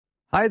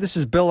Hi, this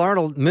is Bill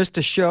Arnold. Missed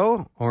a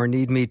show or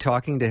need me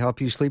talking to help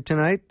you sleep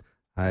tonight?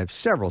 I have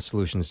several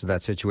solutions to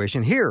that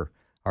situation. Here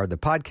are the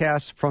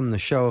podcasts from the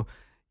show.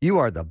 You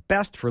are the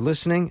best for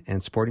listening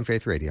and supporting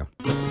Faith Radio.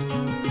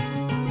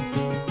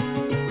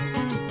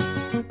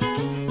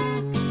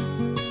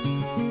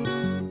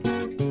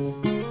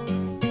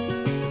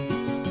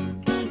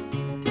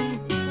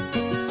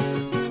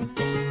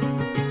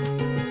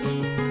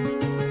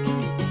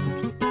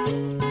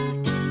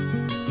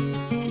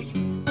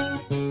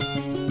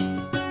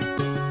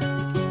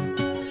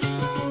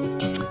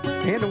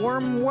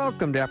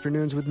 Welcome to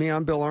Afternoons with me.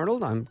 I'm Bill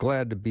Arnold. I'm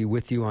glad to be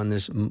with you on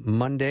this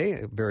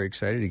Monday. Very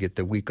excited to get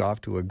the week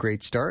off to a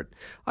great start.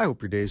 I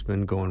hope your day's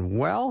been going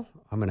well.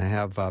 I'm going to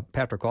have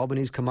Patrick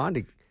Albanese come on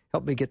to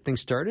help me get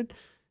things started.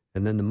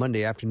 And then the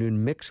Monday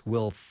afternoon mix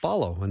will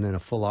follow. And then a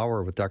full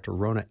hour with Dr.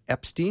 Rona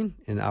Epstein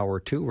in hour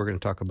two. We're going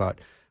to talk about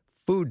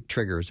food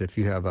triggers. If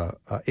you have a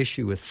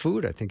issue with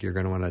food, I think you're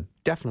going to want to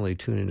definitely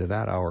tune into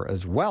that hour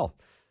as well.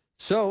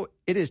 So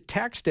it is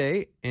tax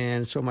day.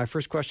 And so my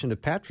first question to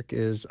Patrick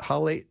is,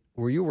 how late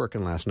were you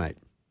working last night?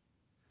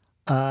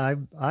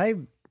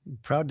 I'm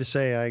proud to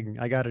say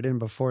I got it in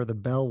before the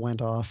bell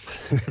went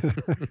off.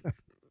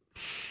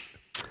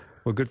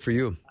 Well, good for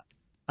you.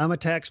 I'm a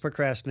tax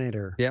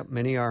procrastinator. Yep,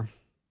 many are.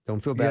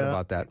 Don't feel bad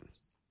about that.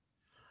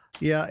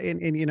 Yeah,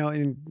 and you know,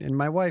 and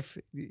my wife,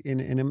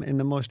 in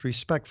the most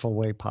respectful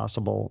way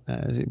possible,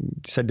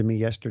 said to me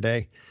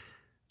yesterday,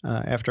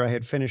 after I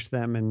had finished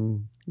them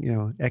and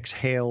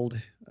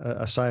exhaled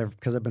a sigh of,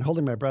 because I've been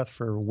holding my breath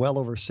for well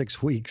over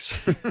 6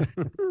 weeks.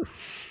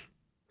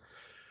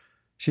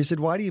 She said,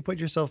 "Why do you put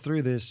yourself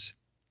through this?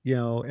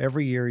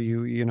 Every year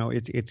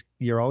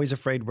you're always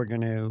afraid we're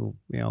going to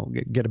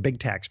get a big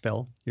tax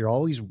bill. You're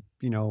always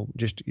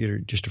you're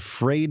just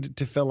afraid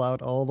to fill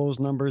out all those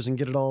numbers and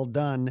get it all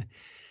done."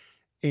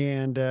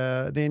 And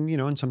then,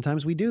 and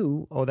sometimes we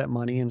do owe that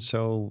money. And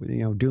so,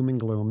 doom and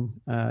gloom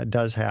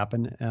does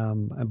happen.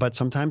 But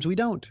sometimes we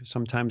don't.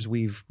 Sometimes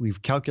we've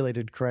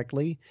calculated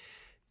correctly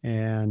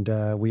and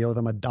we owe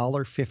them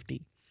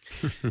 $1.50.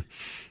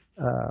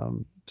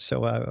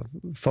 So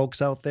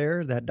folks out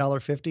there, that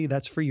 $1.50,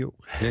 that's for you.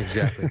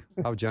 Exactly.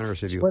 How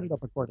generous of you. Split it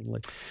up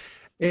accordingly.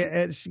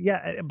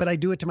 But I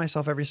do it to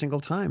myself every single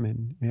time.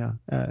 And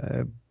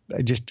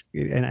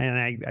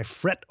I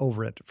fret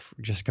over it.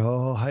 Just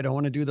go, I don't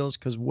want to do those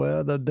because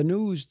the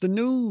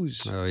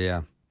news. Oh,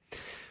 yeah.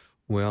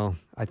 Well,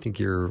 I think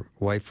your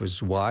wife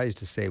was wise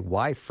to say,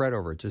 why fret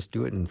over it? Just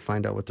do it and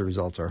find out what the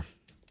results are.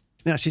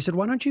 Yeah, she said,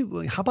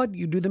 how about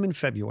you do them in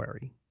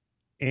February?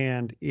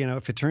 And,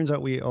 if it turns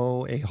out we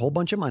owe a whole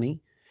bunch of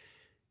money,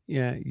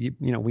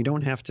 we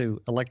don't have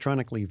to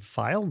electronically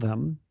file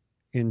them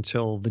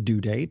until the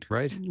due date.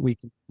 Right.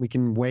 We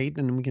can wait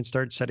and we can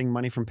start setting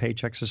money from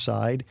paychecks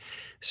aside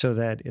so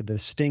that the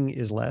sting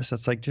is less.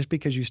 It's like, just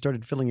because you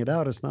started filling it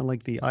out, it's not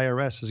like the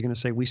IRS is going to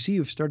say, "We see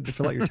you've started to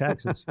fill out your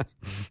taxes."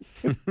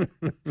 You're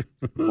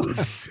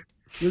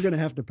going to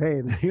have to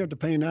pay. You have to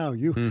pay now.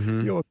 You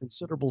owe a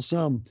considerable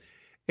sum.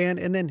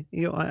 And then,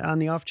 on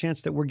the off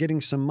chance that we're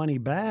getting some money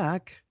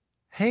back,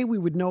 hey, we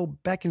would know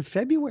back in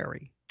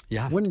February.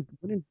 Yeah. Wouldn't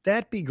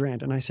that be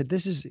grand? And I said,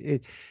 this is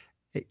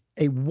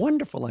a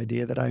wonderful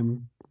idea that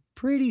I'm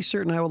pretty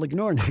certain I will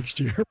ignore next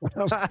year.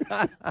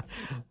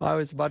 I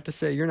was about to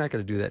say you're not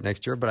going to do that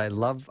next year, but I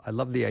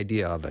love the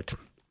idea of it.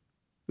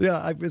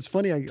 Yeah, it's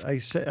funny.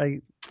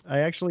 I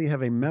actually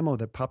have a memo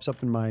that pops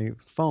up in my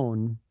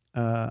phone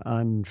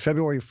on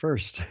February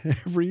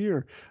 1st every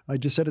year. I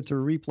just set it to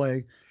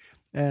replay,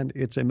 and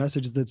it's a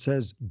message that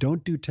says,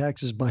 "Don't do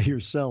taxes by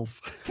yourself."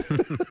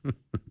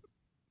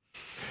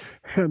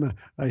 And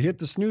I hit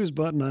the snooze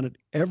button on it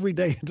every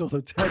day until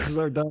the taxes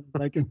are done.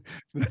 And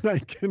I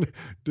can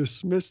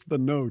dismiss the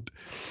note.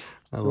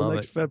 I love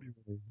next it.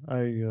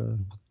 February,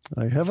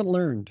 I haven't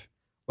learned.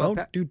 Well,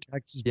 don't do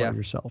taxes by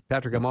yourself.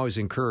 Patrick, I'm always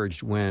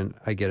encouraged when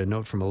I get a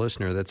note from a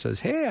listener that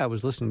says, "Hey, I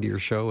was listening to your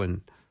show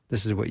and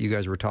this is what you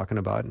guys were talking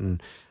about."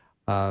 And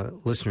a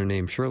listener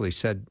named Shirley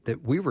said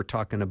that we were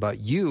talking about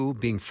you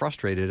being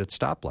frustrated at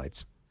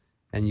stoplights.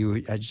 And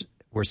you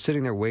were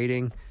sitting there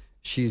waiting.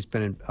 She's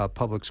been a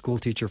public school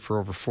teacher for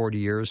over 40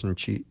 years, and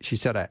she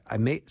said, I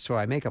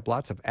make up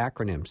lots of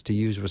acronyms to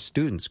use with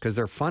students because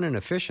they're fun and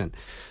efficient.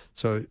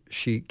 So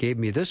she gave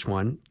me this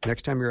one.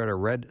 Next time you're at a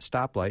red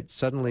stoplight,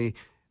 suddenly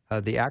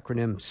the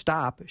acronym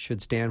STOP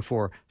should stand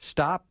for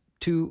Stop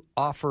to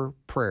Offer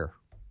Prayer.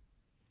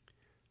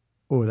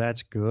 Oh,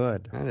 that's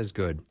good. That is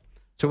good.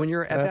 So when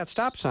you're at that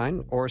stop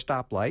sign or a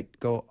stoplight,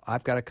 go,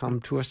 I've got to come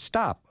to a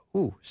stop.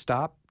 Ooh,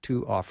 stop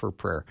to offer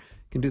prayer.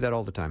 You can do that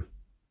all the time.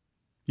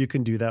 You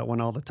can do that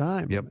one all the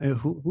time. Yep.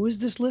 Who is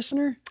this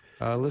listener?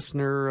 A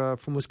listener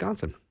from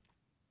Wisconsin.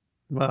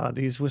 Well,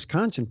 these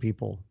Wisconsin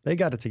people, they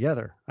got it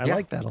together. I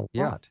like that a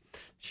lot.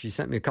 She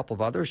sent me a couple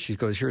of others. She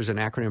goes, here's an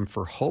acronym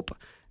for HOPE.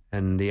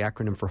 And the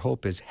acronym for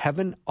HOPE is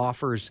Heaven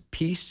Offers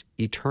Peace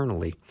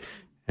Eternally.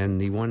 And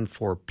the one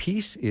for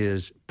peace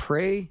is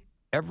Pray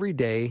Every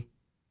Day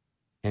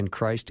and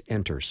Christ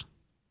Enters.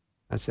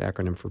 That's the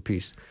acronym for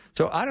peace.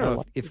 So I don't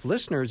know if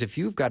listeners, if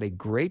you've got a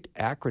great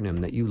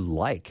acronym that you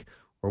like,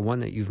 or one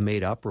that you've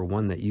made up or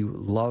one that you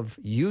love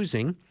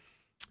using,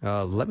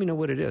 let me know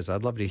what it is.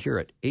 I'd love to hear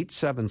it.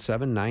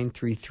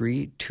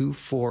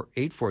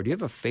 877-933-2484. Do you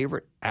have a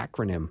favorite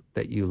acronym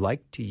that you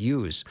like to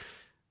use?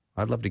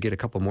 I'd love to get a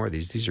couple more of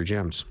these. These are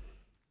gems.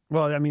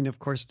 Well, I mean, of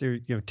course,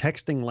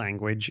 texting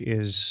language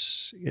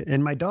is,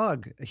 and my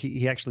dog,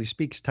 he actually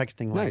speaks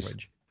texting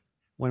language.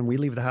 When we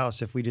leave the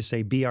house, if we just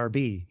say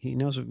BRB, he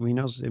knows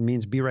it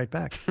means be right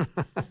back.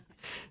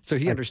 So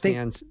he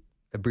understands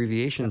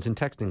abbreviations in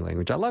texting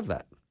language. I love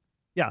that.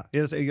 Yeah,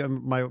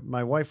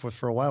 my wife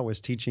for a while was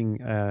teaching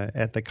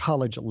at the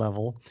college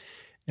level,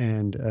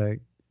 and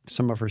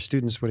some of her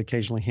students would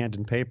occasionally hand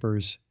in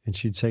papers, and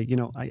she'd say,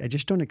 I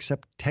just don't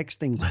accept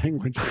texting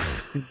language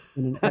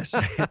in an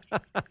essay.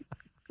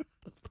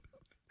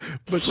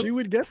 But she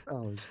would get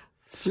those.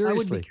 Seriously. I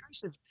would be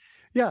curious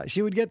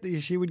she would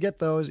get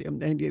those,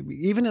 and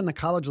even in the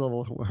college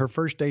level, her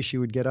first day she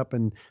would get up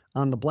and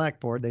on the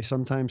blackboard, they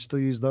sometimes still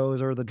use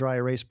those or the dry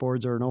erase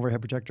boards or an overhead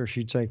projector.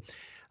 She'd say,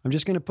 I'm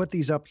just going to put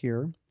these up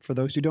here for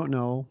those who don't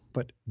know,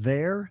 but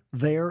there,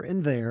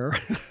 and there.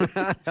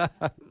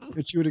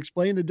 And she would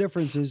explain the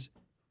differences,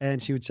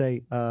 and she would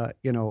say,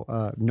 no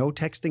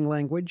texting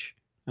language.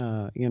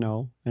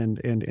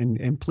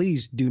 And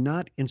please do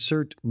not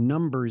insert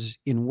numbers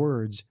in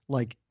words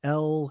like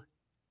L,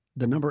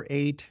 the number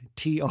 8,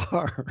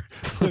 TR.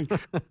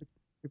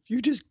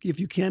 If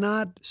you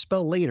cannot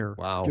spell later,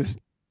 wow,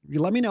 you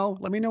let me know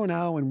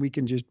now, and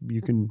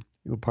you can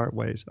part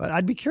ways.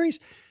 I'd be curious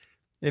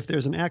if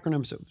there's an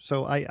acronym.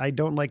 So I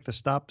don't like the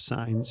stop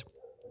signs.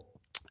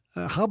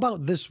 How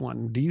about this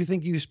one? Do you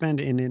think you spend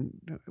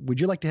would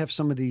you like to have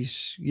some of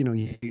these,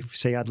 you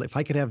say, if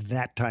I could have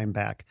that time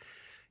back?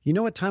 You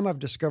know what time I've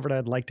discovered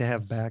I'd like to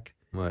have back?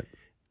 What?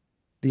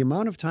 The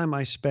amount of time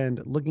I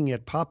spend looking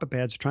at pop-up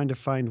ads trying to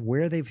find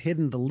where they've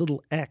hidden the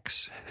little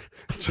X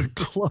to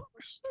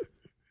close.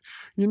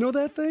 You know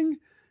that thing?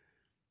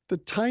 The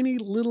tiny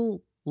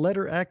little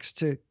letter X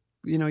to,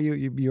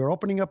 you're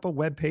opening up a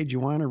web page, you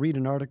want to read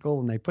an article,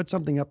 and they put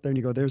something up there, and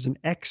you go, there's an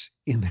X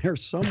in there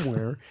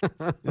somewhere.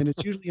 And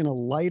it's usually in a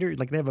lighter,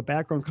 like they have a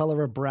background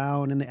color of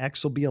brown, and the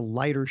X will be a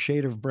lighter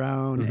shade of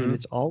brown, and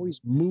it's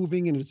always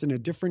moving, and it's in a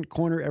different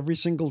corner every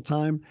single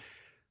time.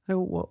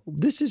 Well,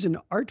 this is an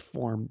art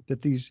form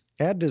that these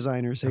ad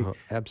designers say,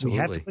 absolutely.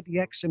 We have to put the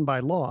X in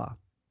by law,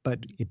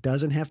 but it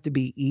doesn't have to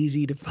be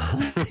easy to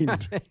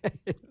find.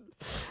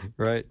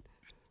 Right.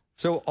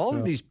 So all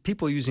of these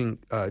people using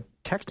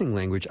texting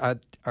language,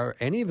 are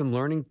any of them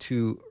learning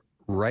to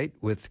write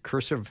with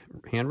cursive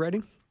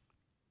handwriting?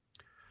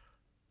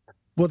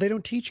 Well, they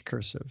don't teach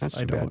cursive. That's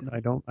too bad.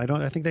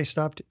 I think they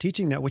stopped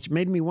teaching that, which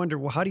made me wonder,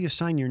 well, how do you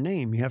sign your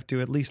name? You have to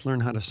at least learn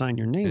how to sign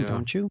your name,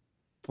 don't you?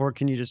 Or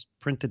can you just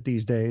print it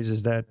these days?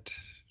 Is that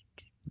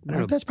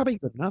that's probably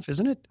good enough,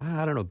 isn't it?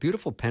 I don't know.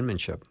 Beautiful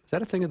penmanship. Is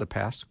that a thing of the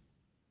past?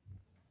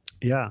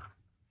 Yeah.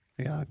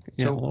 Yeah.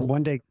 So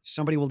one day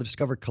somebody will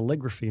discover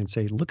calligraphy and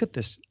say, look at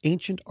this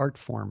ancient art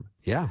form.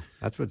 Yeah.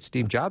 That's what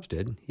Steve Jobs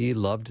did. He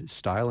loved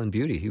style and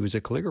beauty. He was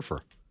a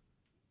calligrapher.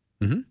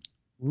 Mm-hmm.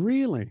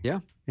 Really? Yeah.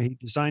 And he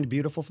designed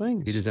beautiful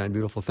things.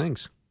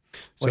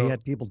 So, he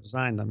had people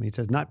design them. He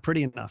says, not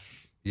pretty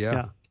enough.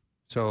 Yeah.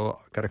 So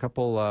got a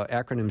couple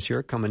acronyms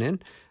here coming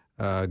in.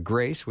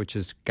 GRACE, which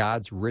is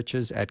God's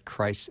riches at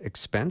Christ's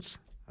expense.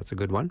 That's a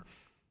good one.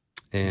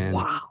 And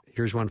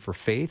here's one for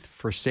faith,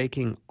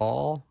 forsaking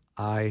all,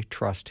 I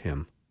trust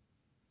him.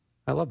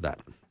 I love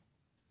that.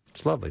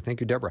 It's lovely. Thank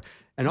you, Deborah.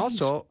 And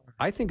also,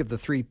 I think of the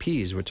 3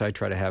 Ps, which I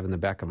try to have in the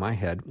back of my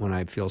head when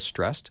I feel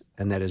stressed,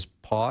 and that is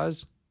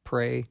pause,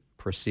 pray,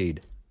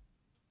 proceed.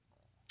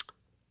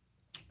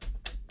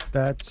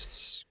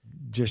 That's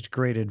just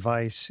great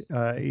advice.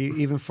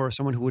 Even for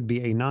someone who would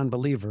be a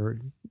non-believer,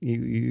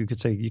 you could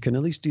say you can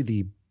at least do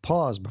the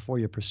pause before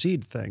you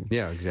proceed thing.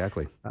 Yeah,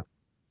 exactly.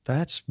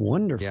 That's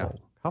wonderful. Yeah.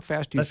 How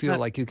fast do you feel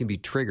like you can be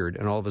triggered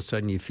and all of a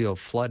sudden you feel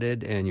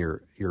flooded and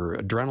your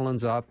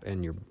adrenaline's up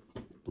and your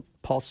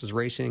pulse is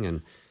racing,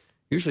 and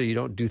usually you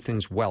don't do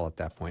things well at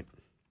that point.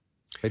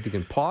 If you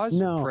can pause,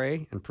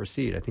 pray, and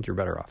proceed, I think you're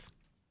better off.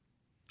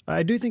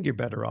 I do think you're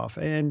better off,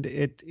 and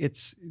it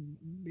is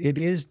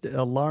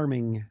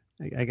alarming.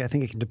 I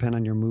think it can depend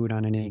on your mood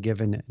on any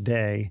given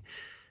day.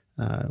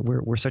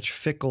 We're such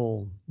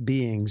fickle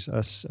beings,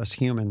 us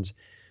humans,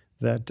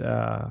 that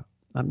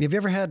have you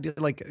ever had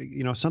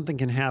something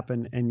can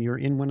happen and you're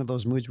in one of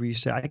those moods where you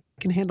say, I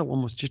can handle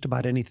almost just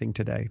about anything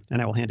today,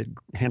 and I will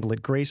handle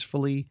it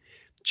gracefully,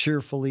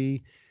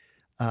 cheerfully.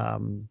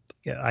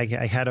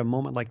 I had a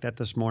moment like that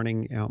this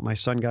morning. My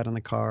son got in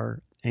the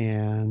car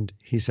and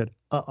he said,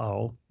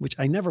 "Uh-oh," which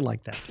I never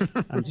like that.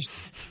 I'm just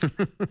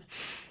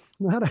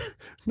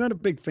not a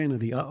big fan of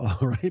the uh-oh,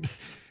 right?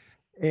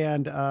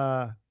 And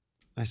I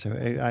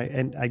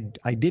said,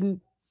 I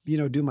didn't,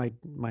 do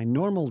my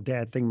normal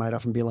dad thing. Might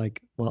often be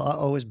like, well,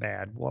 uh-oh is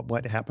bad.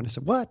 What happened? I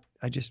said, what?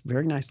 I just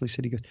very nicely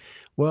said, he goes,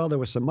 well, there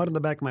was some mud in the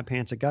back of my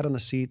pants. It got on the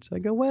seats. I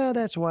go, well,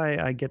 that's why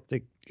I get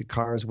the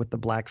cars with the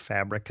black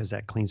fabric, because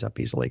that cleans up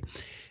easily.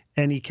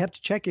 And he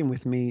kept checking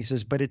with me. He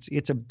says, but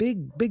it's a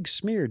big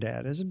smear,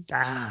 Dad. I said,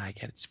 I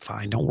get it. It's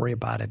fine. Don't worry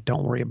about it.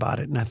 Don't worry about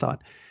it. And I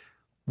thought,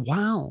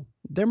 wow,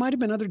 there might have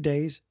been other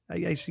days.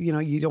 I see,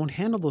 you don't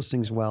handle those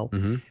things well.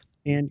 Mm-hmm.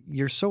 And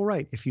you're so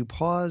right. If you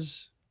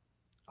pause,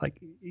 like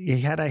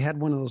I had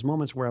one of those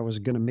moments where I was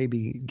going to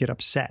maybe get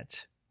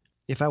upset.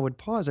 If I would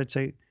pause, I'd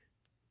say,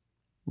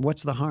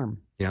 what's the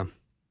harm? Yeah.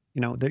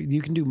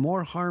 You can do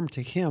more harm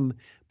to him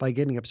by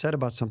getting upset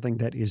about something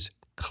that is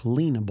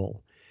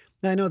cleanable.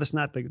 Now, I know that's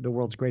not the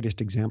world's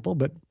greatest example,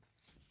 but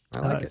I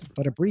like it.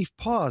 But a brief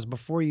pause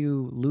before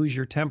you lose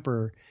your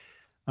temper,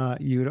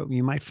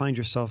 you might find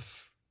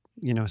yourself,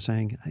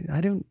 saying,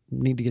 I don't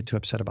need to get too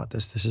upset about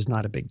this. This is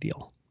not a big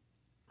deal.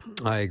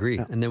 I agree.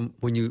 Yeah. And then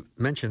when you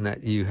mentioned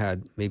that you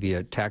had maybe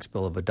a tax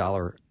bill of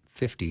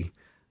 $1.50,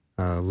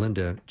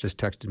 Linda just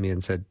texted me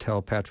and said,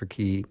 tell Patrick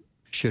he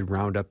should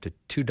round up to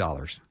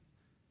 $2.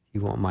 He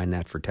won't mind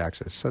that for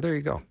taxes. So there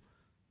you go.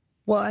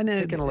 Well, and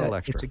taking a little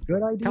extra. It's a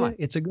good idea.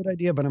 It's a good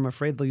idea, but I'm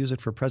afraid they'll use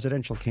it for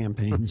presidential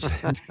campaigns.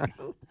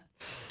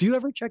 Do you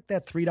ever check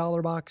that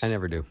 $3 box? I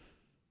never do.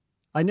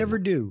 I never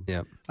do.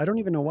 Yeah. I don't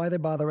even know why they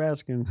bother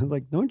asking.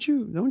 Like, don't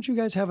you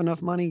guys have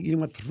enough money? You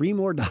want $3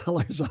 more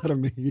out of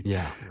me?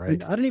 Yeah, right.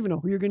 And I don't even know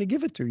who you're going to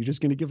give it to. You're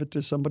just going to give it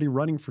to somebody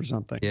running for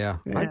something. Yeah.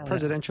 Aren't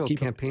presidential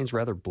campaigns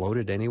rather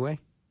bloated anyway?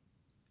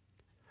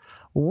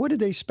 What did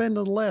they spend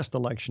in the last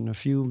election? A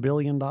few $1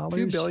 billion? A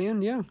few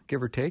billion, yeah,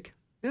 give or take.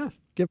 Yeah.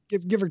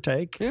 Give or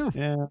take. Yeah.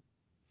 Yeah.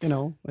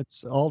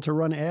 It's all to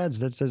run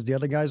ads that says the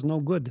other guy's no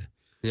good.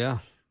 Yeah.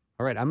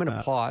 All right. I'm going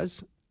to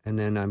pause, and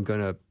then I'm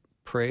going to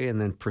pray and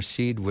then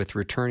proceed with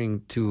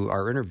returning to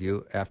our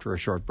interview after a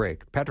short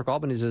break. Patrick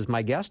Albanese is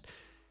my guest.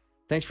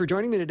 Thanks for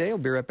joining me today. I'll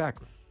be right back.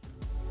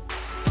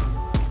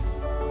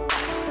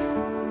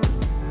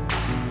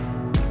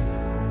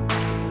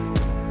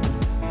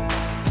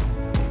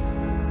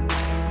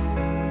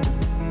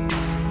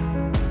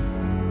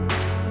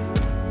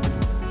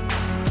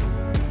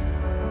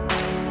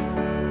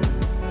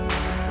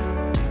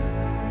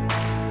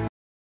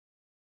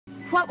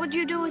 What would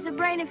you do with a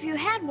brain if you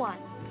had one?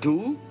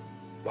 Do?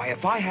 Why,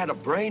 if I had a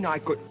brain, I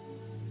could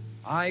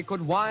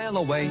while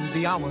away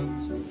the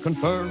hours,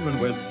 conferring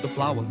with the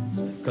flowers,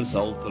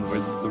 consulting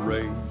with the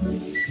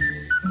rain.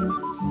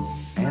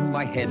 And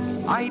my head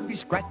I'd be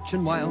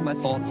scratching while my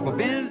thoughts were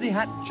busy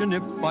hatching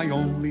if I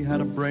only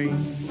had a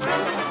brain.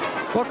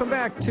 Welcome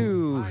back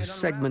to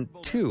segment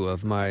 2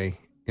 of my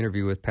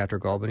interview with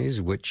Patrick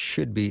Albanese, which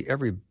should be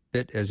every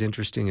bit as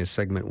interesting as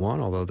segment 1,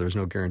 although there's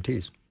no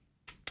guarantees.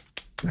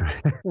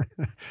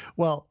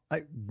 Well,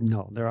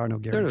 no, there are no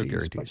guarantees. There are no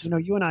guarantees.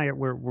 But, you and I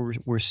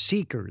we're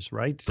seekers,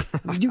 right?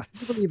 You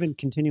believe in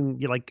continuing.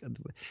 I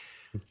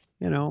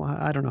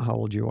don't know how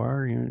old you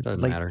are. Doesn't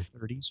late matter.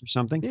 30s or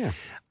something. Yeah,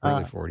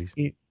 early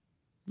 40s.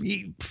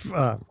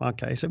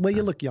 Okay, so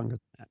you look younger than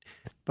that,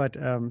 but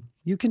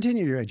you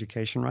continue your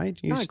education, right?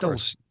 You still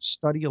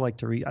study. You like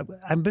to read.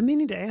 I've been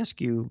meaning to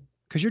ask you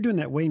because you're doing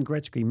that Wayne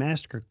Gretzky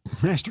master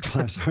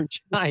class, aren't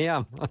you? I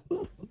am.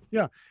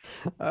 Yeah.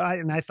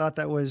 And I thought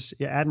that was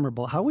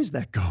admirable. How is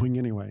that going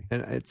anyway?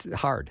 And it's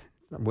hard.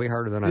 It's way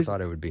harder than I thought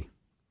it would be.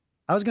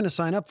 I was going to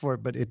sign up for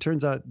it, but it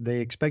turns out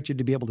they expect you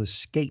to be able to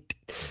skate.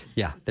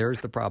 Yeah,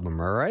 there's the problem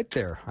right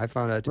there. I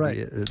found out to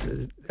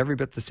be every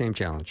bit the same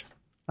challenge.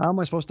 How am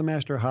I supposed to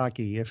master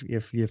hockey if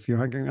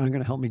you're going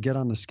to help me get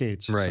on the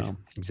skates? Right, so.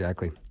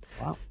 Exactly.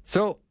 Wow.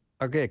 So,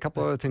 okay, a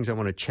couple other things I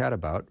want to chat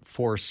about.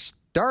 For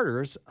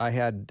starters, I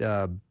had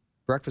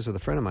breakfast with a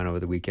friend of mine over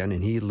the weekend,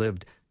 and he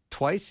lived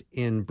twice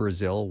in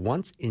Brazil,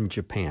 once in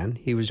Japan.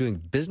 He was doing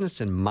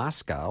business in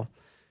Moscow,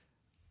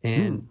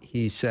 and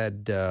he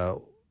said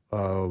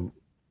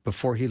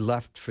before he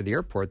left for the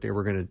airport, they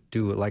were going to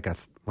do like a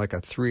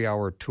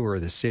 3-hour tour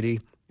of the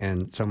city,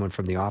 and someone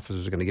from the office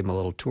was going to give him a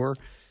little tour.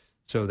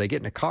 So they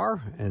get in a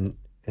car, and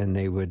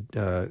they would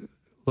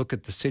look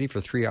at the city for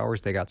 3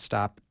 hours. They got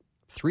stopped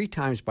 3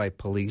 times by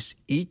police.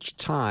 Each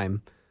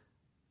time,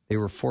 they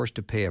were forced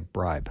to pay a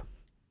bribe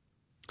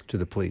to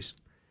the police.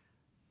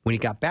 When he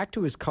got back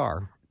to his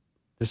car,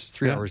 this is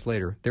 3 hours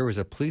later, there was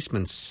a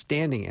policeman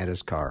standing at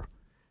his car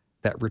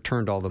that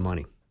returned all the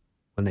money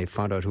when they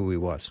found out who he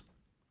was.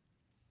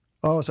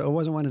 Oh, so it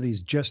wasn't one of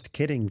these just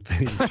kidding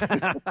things.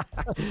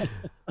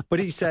 But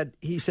he said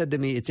to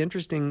me, it's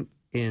interesting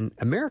in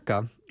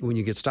America, when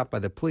you get stopped by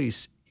the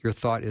police, your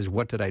thought is,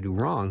 what did I do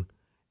wrong?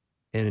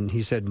 And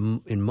he said,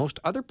 in most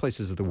other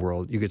places of the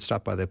world, you get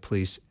stopped by the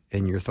police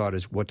and your thought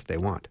is, what do they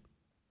want?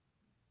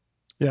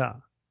 Yeah.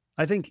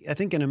 I think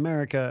in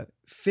America,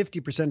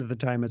 50% of the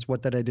time it's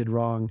what did I did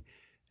wrong,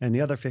 and the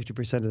other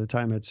 50% of the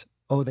time it's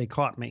they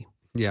caught me.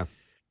 Yeah.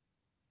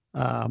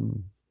 I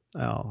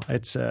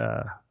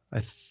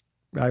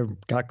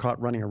got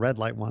caught running a red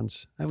light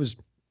once. I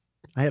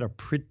had a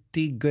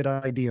pretty good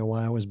idea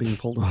why I was being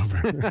pulled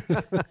over.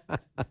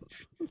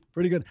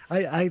 Pretty good.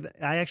 I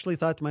actually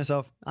thought to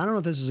myself, I don't know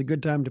if this is a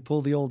good time to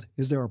pull the old,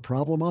 is there a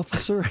problem,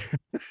 officer?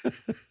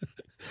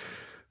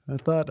 I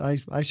thought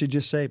I should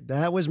just say,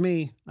 that was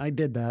me. I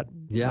did that.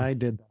 Yeah. I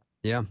did that.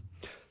 Yeah.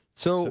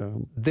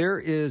 So there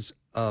is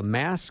a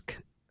mask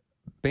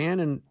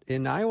ban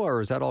in Iowa,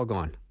 or is that all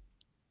gone?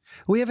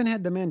 We haven't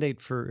had the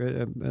mandate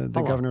for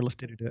the governor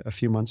lifted it a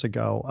few months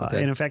ago. Okay.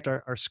 And in fact,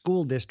 our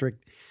school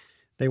district,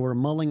 they were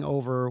mulling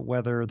over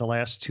whether the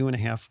last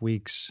 2.5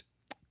 weeks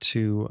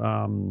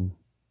to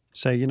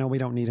say, we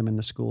don't need them in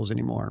the schools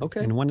anymore.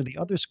 Okay. And one of the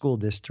other school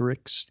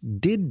districts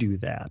did do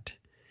that.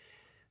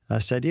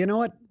 Said, you know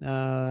what,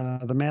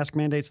 the mask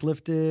mandate's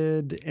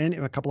lifted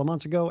a couple of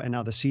months ago, and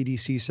now the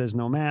CDC says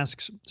no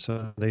masks.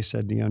 So they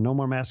said, no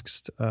more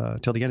masks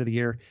till the end of the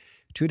year.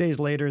 2 days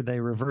later, they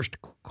reversed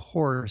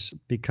course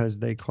because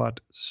they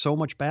caught so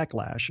much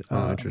backlash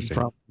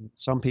from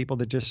some people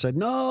that just said,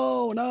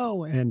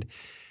 no. And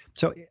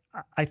so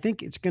I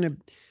think it's going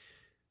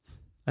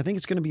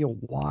to be a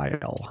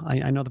while.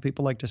 I know that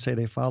people like to say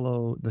they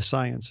follow the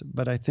science,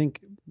 but I think,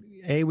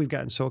 we've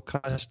gotten so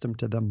accustomed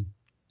to them.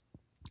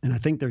 And I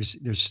think there's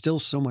still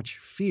so much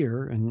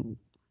fear. And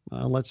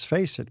let's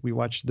face it, we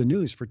watch the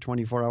news for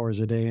 24 hours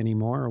a day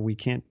anymore. Or we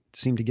can't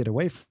seem to get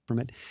away from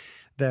it,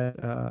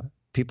 that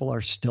people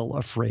are still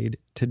afraid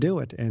to do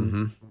it.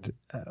 And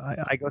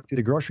I go through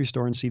the grocery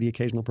store and see the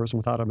occasional person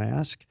without a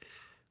mask.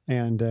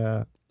 And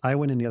I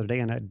went in the other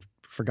day and I'd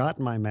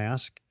forgotten my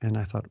mask. And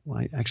I thought, well,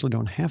 I actually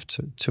don't have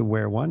to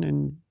wear one.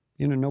 And,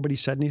 nobody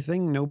said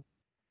anything.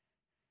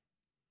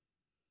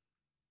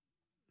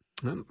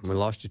 We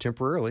lost you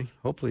temporarily.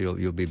 Hopefully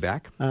you'll be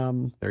back.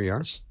 There you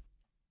are.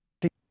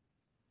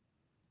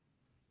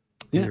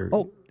 Yeah.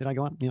 Did I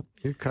go on? Yeah.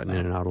 You're cutting in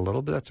and out a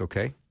little bit. That's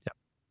okay. Yeah.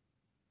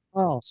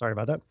 Oh, sorry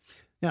about that.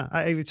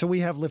 Yeah. So we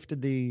have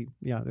lifted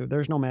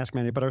there's no mask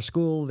mandate, but our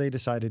school, they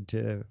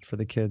decided for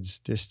the kids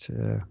just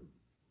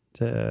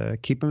to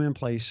keep them in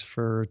place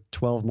for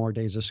 12 more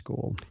days of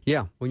school.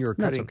 Yeah. When you were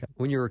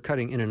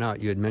cutting in and out,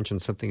 you had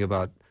mentioned something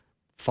about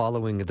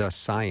following the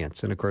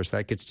science. And of course,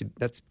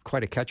 that's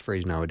quite a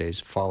catchphrase nowadays,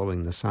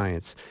 following the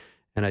science.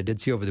 And I did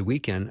see over the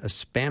weekend a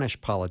Spanish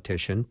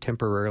politician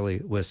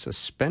temporarily was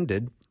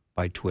suspended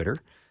by Twitter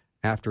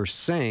after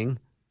saying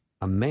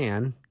a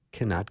man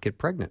cannot get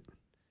pregnant.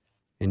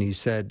 And he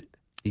said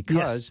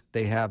because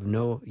they have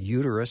no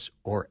uterus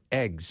or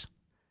eggs.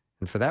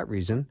 And for that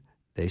reason,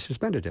 they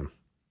suspended him.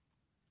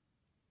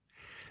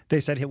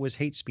 They said it was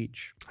hate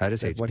speech. That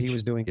is hate speech. What he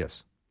was doing.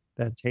 Yes.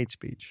 That's hate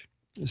speech.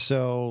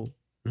 So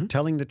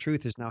telling the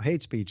truth is now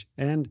hate speech.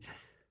 And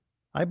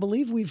I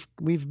believe we've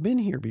been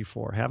here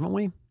before, haven't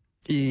we?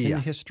 Yeah. In the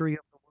history of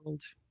the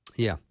world.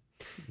 Yeah.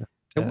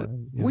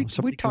 We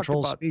talked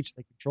about speech,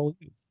 they control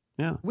you.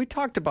 Yeah. We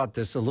talked about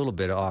this a little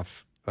bit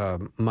off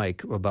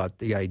mic about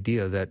the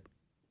idea that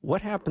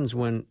what happens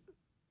when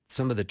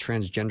some of the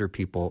transgender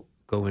people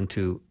go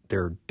into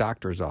their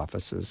doctor's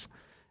offices,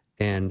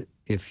 and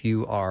if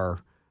you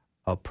are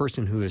a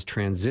person who has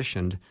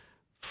transitioned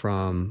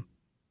from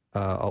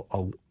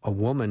a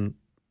woman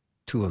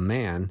to a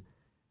man,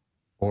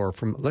 or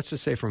let's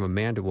just say from a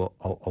man to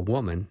a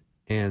woman,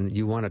 and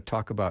you want to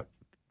talk about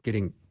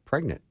getting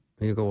pregnant,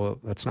 and you go, well,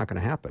 that's not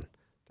going to happen.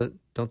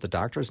 Don't the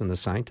doctors and the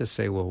scientists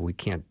say, well, we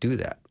can't do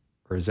that?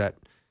 Or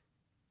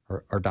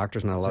are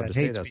doctors not allowed to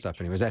say that stuff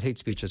anymore? Is that hate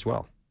speech as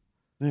well?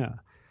 Yeah.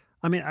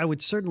 I mean, I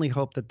would certainly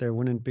hope that there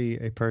wouldn't be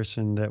a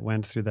person that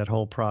went through that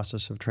whole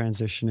process of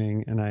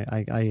transitioning. And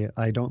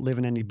I don't live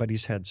in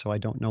anybody's head, so I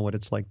don't know what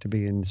it's like to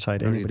be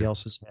inside anybody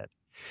else's head.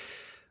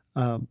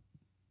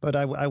 But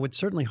I would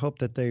certainly hope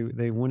that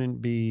they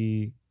wouldn't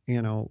be,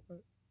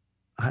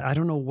 I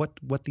don't know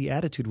what the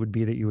attitude would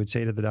be that you would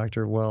say to the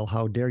doctor, well,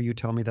 how dare you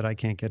tell me that I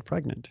can't get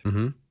pregnant?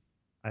 Mm-hmm.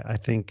 I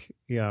think,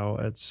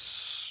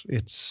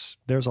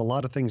 there's a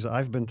lot of things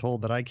I've been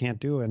told that I can't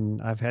do,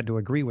 and I've had to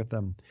agree with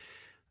them.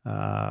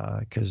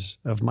 Because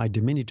of my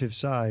diminutive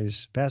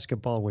size,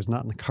 basketball was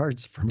not in the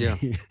cards for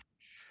me.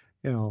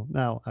 Yeah.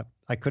 Now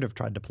I could have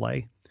tried to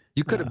play.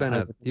 You could have been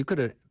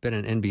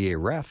an NBA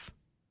ref.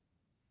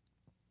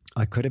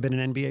 I could have been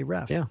an NBA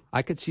ref. Yeah,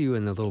 I could see you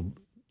in the little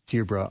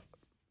zebra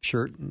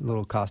shirt,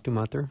 little costume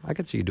out there. I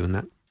could see you doing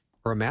that,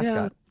 or a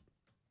mascot. Yeah.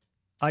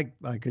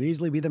 I could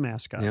easily be the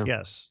mascot. Yeah.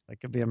 Yes, I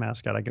could be a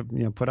mascot. I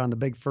could put on the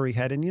big furry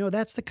head, and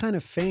that's the kind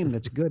of fame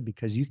that's good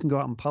because you can go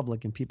out in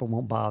public and people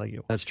won't bother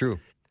you. That's true.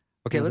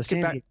 Okay, let's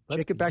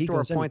get back to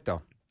our point,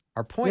 though.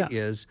 Our point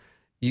is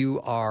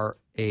you are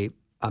a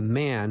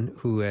man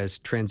who has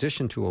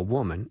transitioned to a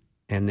woman,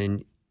 and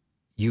then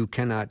you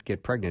cannot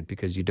get pregnant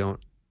because you don't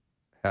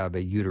have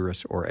a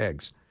uterus or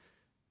eggs.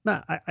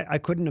 No, I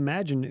couldn't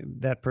imagine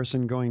that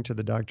person going to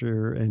the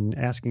doctor and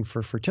asking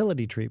for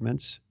fertility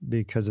treatments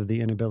because of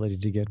the inability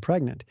to get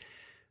pregnant.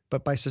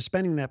 But by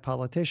suspending that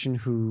politician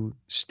who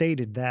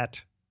stated that,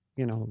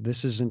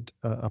 this isn't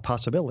a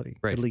possibility,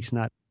 right. At least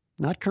not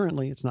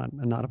currently. It's not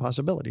a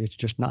possibility. It's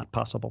just not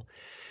possible.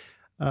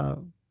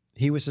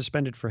 He was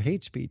suspended for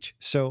hate speech.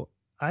 So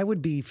I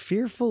would be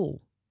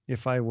fearful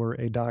if I were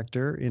a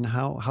doctor in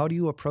how do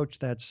you approach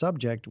that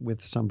subject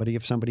with somebody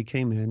if somebody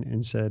came in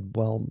and said,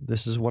 well,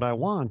 this is what I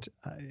want.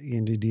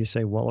 And do you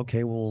say, well,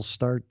 okay, we'll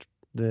start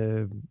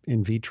the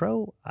in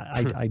vitro?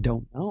 I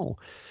don't know.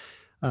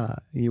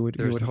 You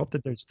would hope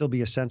that there'd still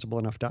be a sensible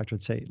enough doctor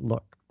to say,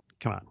 look,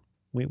 come on,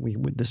 we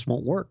this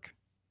won't work.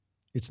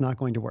 It's not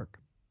going to work.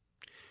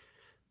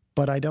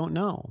 but I don't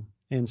know.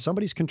 And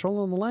somebody's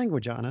controlling the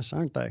language on us,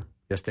 aren't they?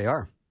 Yes, they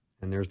are.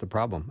 And there's the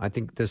problem. I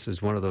think this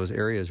is one of those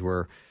areas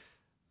where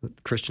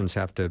Christians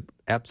have to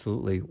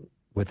absolutely,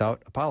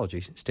 without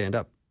apology, stand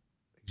up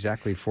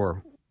exactly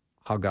for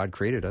how God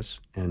created us.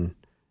 And,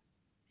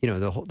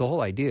 the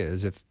whole idea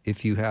is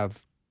if you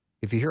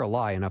hear a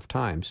lie enough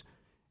times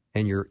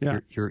and you're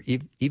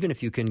even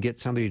if you can get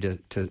somebody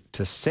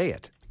to say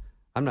it,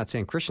 I'm not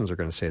saying Christians are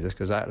going to say this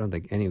because I don't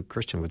think any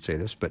Christian would say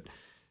this, but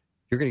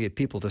you're going to get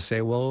people to say,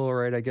 well, all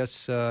right, I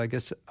guess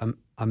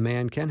a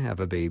man can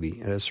have a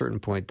baby. At a certain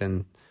point,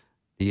 then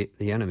the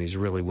enemy's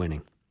really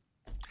winning.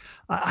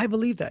 I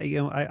believe that.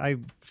 I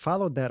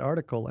followed that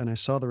article and I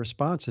saw the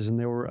responses, and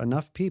there were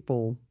enough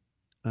people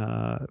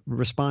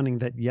responding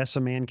that yes, a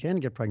man can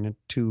get pregnant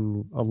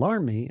to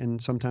alarm me.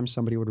 And sometimes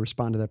somebody would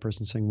respond to that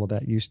person saying, well,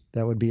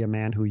 that would be a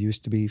man who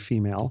used to be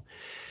female,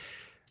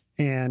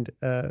 and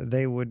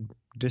they would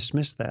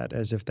dismiss that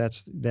as if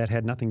that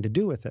had nothing to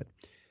do with it.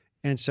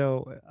 And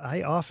so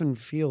I often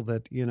feel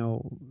that,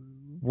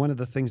 one of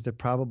the things that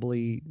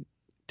probably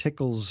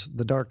tickles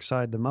the dark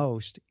side the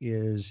most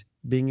is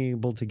being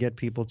able to get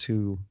people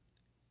to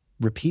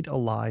repeat a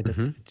lie,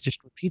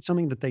 just repeat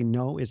something that they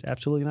know is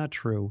absolutely not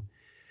true,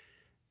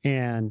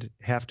 and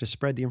have to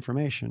spread the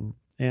information.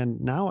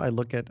 And now I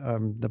look at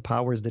the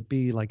powers that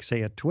be, like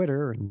say at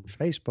Twitter and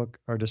Facebook,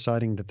 are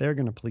deciding that they're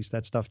going to police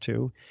that stuff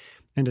too,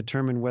 and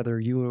determine whether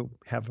you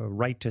have a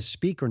right to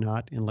speak or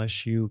not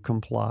unless you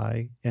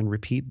comply and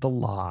repeat the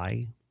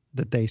lie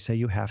that they say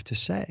you have to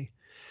say.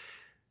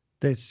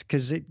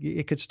 Because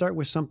it could start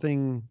with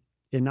something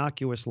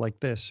innocuous like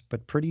this,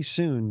 but pretty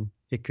soon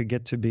it could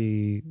get to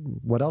be,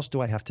 what else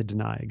do I have to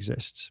deny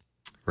exists?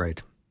 Right.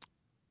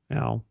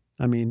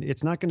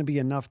 It's not going to be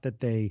enough that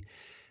they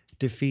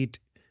defeat,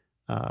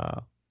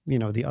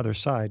 the other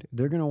side.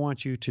 They're going to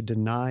want you to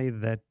deny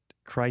that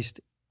Christ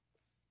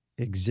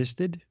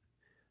existed,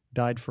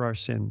 died for our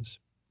sins.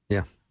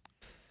 Yeah.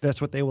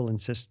 That's what they will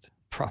insist.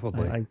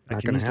 Probably.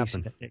 Not going to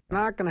happen.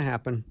 Not going to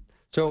happen.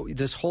 So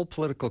this whole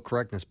political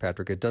correctness,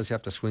 Patrick, it does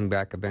have to swing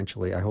back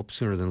eventually. I hope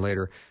sooner than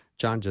later.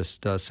 John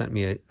just sent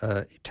me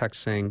a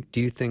text saying, do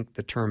you think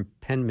the term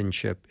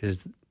penmanship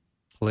is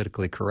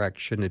politically correct?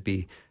 Shouldn't it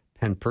be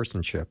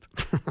penpersonship?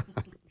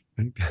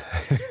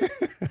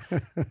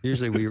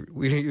 Usually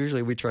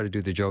we try to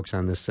do the jokes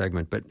on this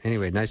segment. But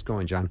anyway, nice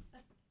going, John.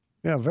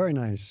 Yeah, very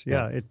nice.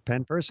 Yeah, it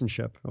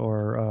penpersonship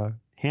or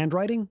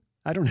handwriting.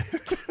 I don't know.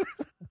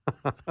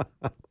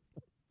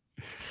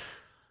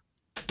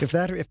 If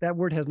that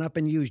word has not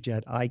been used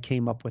yet, I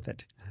came up with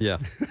it. Yeah,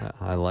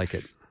 I like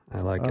it.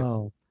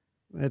 Oh,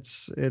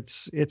 it's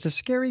a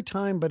scary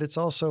time, but it's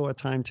also a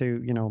time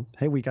to,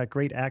 hey, we got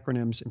great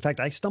acronyms. In fact,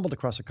 I stumbled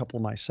across a couple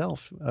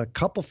myself. A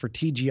couple for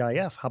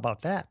TGIF. How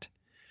about that?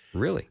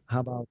 Really?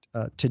 How about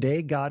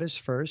Today God is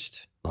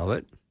First? Love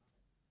it.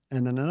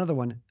 And then another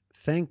one,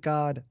 Thank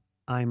God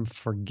I'm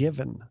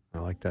Forgiven. I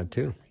like that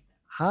too.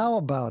 How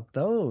about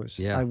those?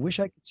 Yeah. I wish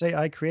I could say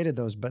I created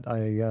those, but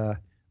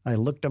I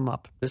looked them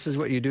up. This is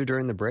what you do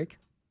during the break?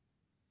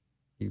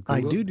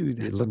 I do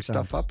that. You look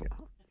stuff up?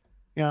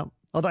 Yeah.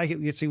 Although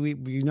you see,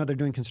 they're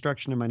doing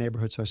construction in my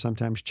neighborhood, so I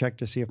sometimes check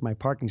to see if my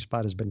parking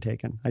spot has been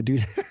taken. I do.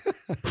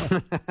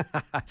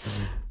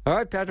 All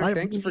right, Patrick.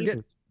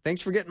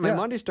 Thanks for getting my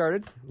Monday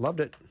started. Loved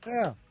it.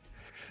 Yeah.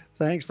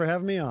 Thanks for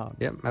having me on.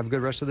 Yep. Have a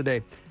good rest of the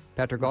day.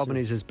 Patrick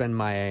Albanese has been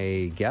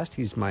my guest.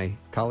 He's my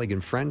colleague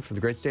and friend from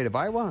the great state of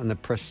Iowa and the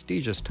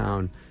prestigious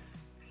town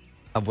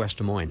of West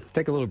Des Moines.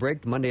 Take a little break.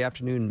 The Monday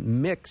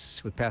afternoon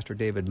mix with Pastor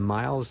David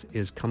Myles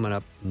is coming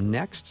up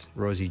next.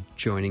 Rosie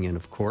joining in,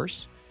 of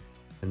course.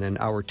 And then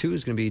hour 2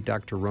 is going to be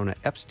Dr. Rona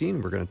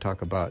Epstein. We're going to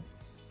talk about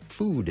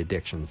food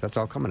addictions. That's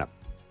all coming up.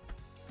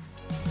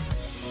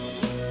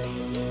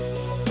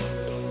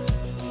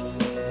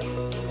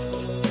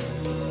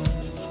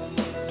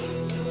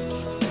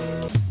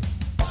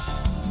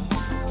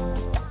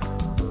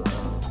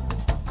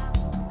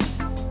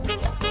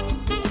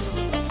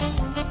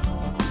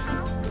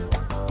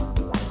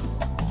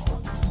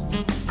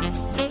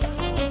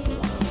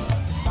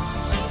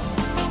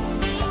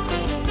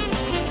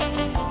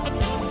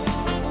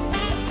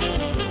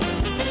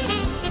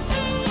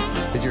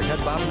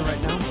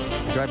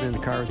 Driving in the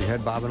car with your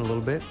head bobbing a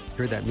little bit,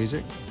 hear that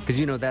music?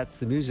 Because that's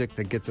the music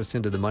that gets us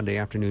into the Monday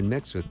afternoon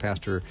mix with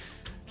Pastor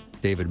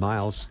David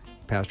Myles,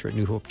 pastor at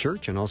New Hope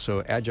Church and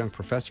also adjunct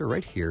professor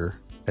right here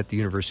at the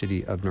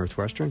University of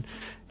Northwestern.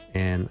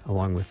 And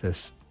along with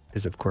this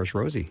is, of course,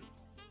 Rosie.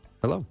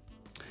 Hello.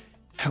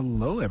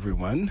 Hello,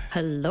 everyone.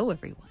 Hello,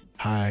 everyone.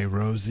 Hi,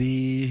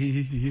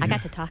 Rosie. I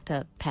got to talk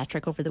to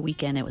Patrick over the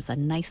weekend. It was a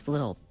nice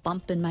little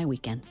bump in my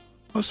weekend.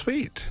 Oh,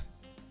 sweet.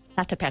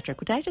 Not to Patrick.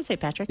 Did I just say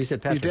Patrick? You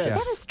said Patrick. You did. Yeah,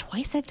 That is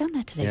twice I've done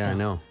that today. yeah, I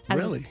Bill. know.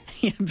 Really?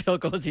 Yeah, Bill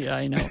goes, yeah,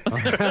 I know.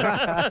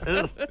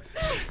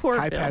 Poor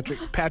Hi, Bill. Patrick.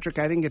 Patrick,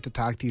 I didn't get to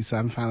talk to you, so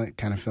I'm finally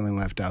kind of feeling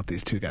left out.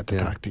 These two got to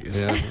talk to you.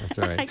 So. Yeah, that's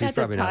all I right. got He's to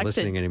probably talk not to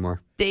listening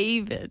anymore.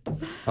 David.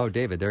 Oh,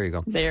 David, there you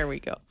go. There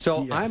we go.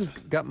 So Yes.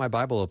 I've got my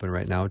Bible open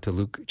right now to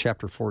Luke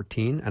chapter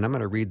 14, and I'm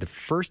going to read the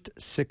first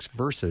 6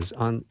 verses.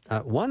 On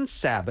one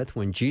Sabbath,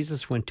 when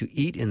Jesus went to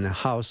eat in the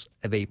house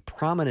of a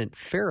prominent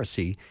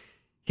Pharisee,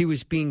 he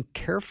was being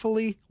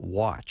carefully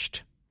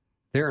watched.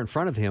 There in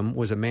front of him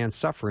was a man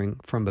suffering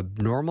from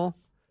abnormal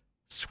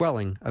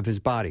swelling of his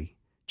body.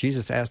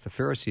 Jesus asked the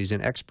Pharisees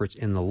and experts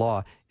in the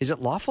law, "Is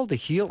it lawful to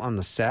heal on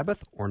the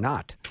Sabbath or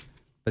not?"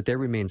 But they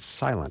remained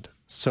silent.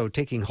 So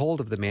taking hold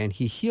of the man,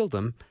 he healed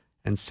him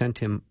and sent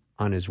him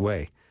on his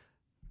way.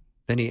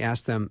 Then he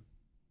asked them,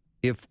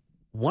 "If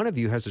one of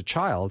you has a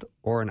child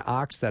or an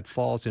ox that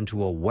falls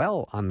into a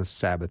well on the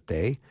Sabbath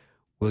day,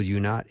 will you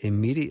not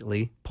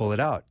immediately pull it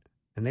out?"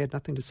 And they had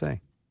nothing to say.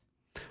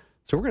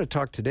 So we're going to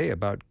talk today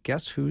about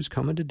guess who's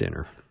coming to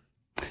dinner.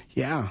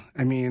 Yeah,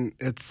 I mean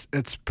it's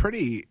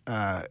pretty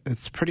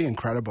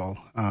incredible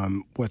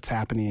what's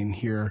happening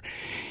here,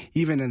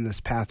 even in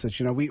this passage.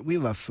 You know, we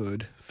love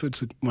food.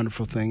 Food's a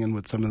wonderful thing, and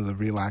with some of the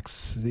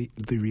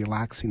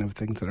relaxing of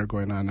things that are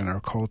going on in our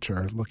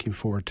culture, looking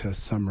forward to a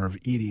summer of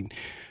eating.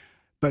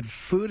 But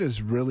food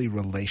is really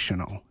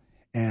relational,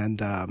 and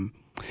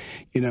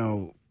you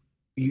know,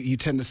 you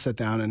tend to sit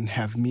down and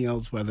have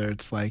meals, whether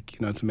it's like, you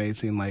know, it's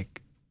amazing,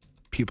 like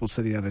people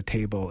sitting at a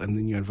table and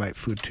then you invite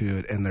food to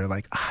it and they're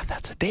like,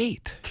 that's a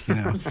date, you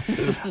know.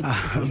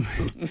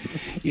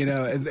 You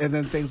know, and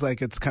then things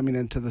like it's coming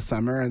into the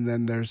summer, and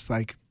then there's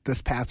like this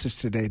passage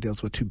today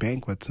deals with 2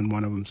 banquets, and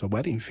one of them's a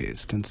wedding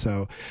feast. And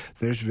so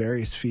there's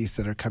various feasts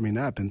that are coming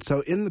up. And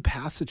so in the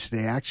passage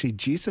today, actually,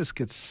 Jesus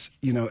gets,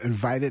 you know,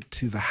 invited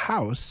to the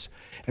house,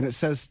 and it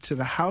says to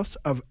the house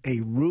of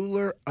a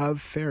ruler of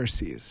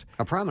Pharisees.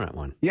 A prominent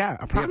one. Yeah,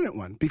 a prominent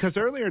one. Because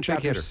earlier in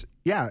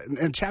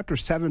in chapter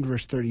 7,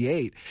 verse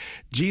 38,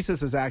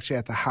 Jesus is actually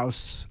at the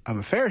house of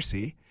a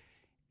Pharisee,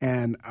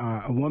 and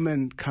a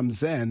woman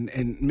comes in,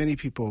 and many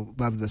people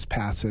love this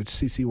passage.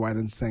 C.C.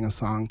 Whiten sang a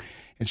song,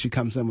 and she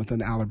comes in with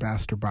an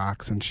alabaster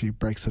box, and she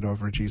breaks it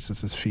over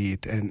Jesus'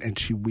 feet, and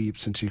she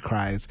weeps and she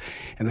cries.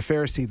 And the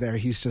Pharisee there,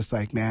 he's just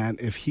like, man,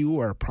 if you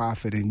were a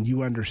prophet and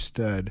you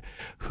understood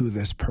who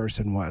this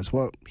person was.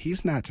 Well,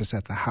 he's not just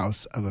at the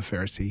house of a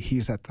Pharisee.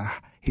 He's at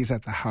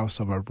the house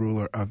of a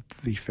ruler of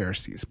the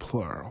Pharisees,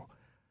 plural.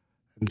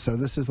 And so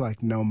this is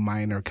like no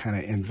minor kind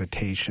of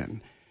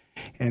invitation.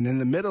 And in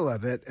the middle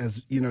of it,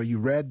 as you know, you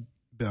read,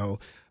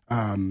 Bill,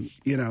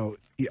 you know,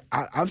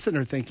 I'm sitting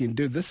there thinking,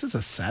 dude, this is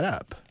a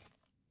setup,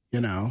 you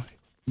know,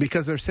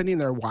 because they're sitting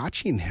there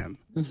watching him.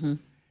 Mm-hmm.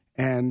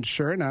 And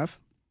sure enough,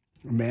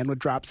 a man with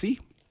dropsy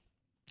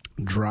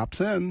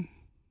drops in.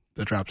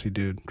 The dropsy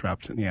dude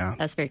drops in, yeah.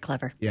 That's very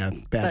clever. Yeah,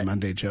 bad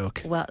Monday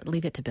joke. Well,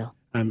 leave it to Bill.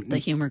 The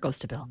humor goes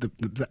to Bill.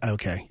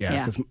 Okay,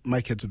 yeah, because my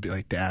kids would be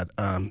like, Dad.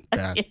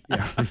 Yeah.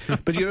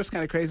 But you know what's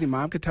kind of crazy?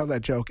 Mom could tell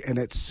that joke, and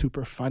it's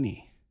super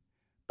funny.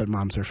 But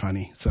moms are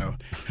funny, so.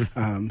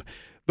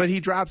 But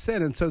he drops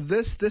in, and so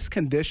this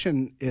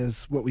condition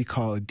is what we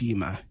call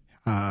edema,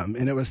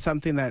 and it was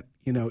something that,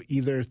 you know,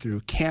 either through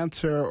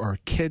cancer or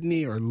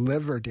kidney or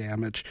liver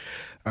damage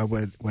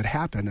would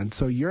happen. And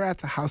so you're at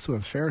the house of a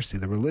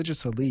Pharisee, the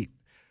religious elite,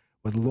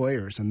 with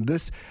lawyers, and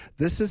this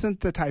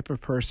isn't the type of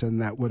person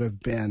that would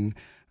have been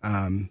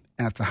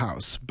at the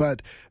house.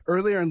 But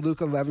earlier in Luke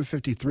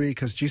 11:53,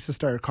 because Jesus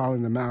started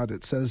calling them out,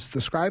 it says,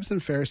 the scribes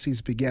and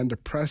Pharisees began to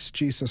press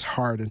Jesus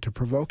hard and to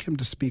provoke him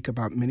to speak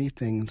about many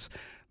things,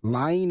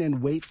 lying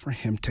in wait for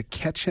him to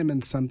catch him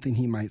in something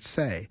he might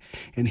say.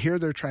 And here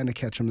they're trying to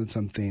catch him in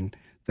something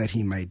that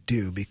he might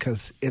do,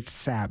 because it's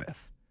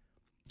Sabbath.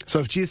 So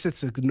if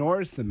Jesus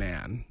ignores the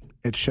man,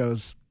 it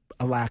shows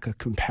a lack of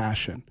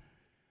compassion.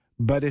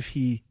 But if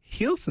he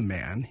heals the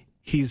man,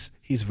 he's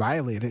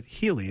violated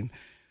healing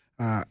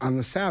on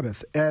the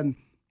Sabbath. And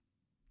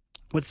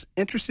what's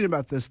interesting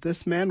about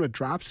this man with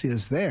dropsy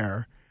is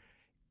there,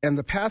 and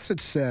the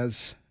passage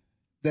says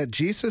that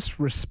Jesus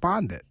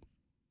responded.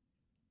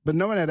 But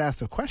no one had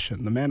asked a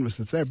question. The man was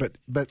there, but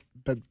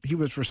he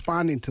was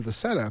responding to the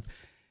setup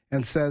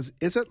and says,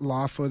 is it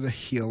lawful to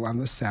heal on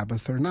the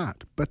Sabbath or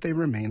not? But they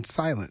remained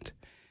silent.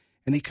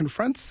 And he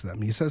confronts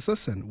them. He says,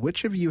 listen,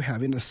 which of you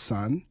having a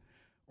son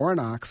or an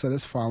ox that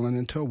has fallen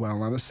into a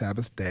well on a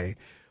Sabbath day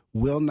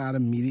will not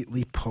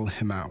immediately pull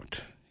him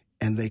out?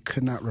 And they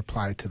could not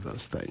reply to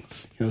those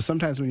things. You know,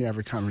 sometimes when you have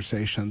a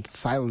conversation,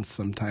 silence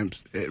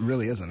sometimes, it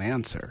really is an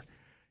answer,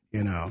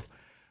 you know.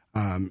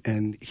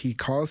 And he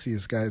calls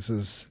these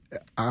guys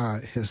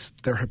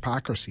their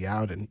hypocrisy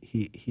out, and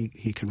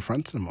he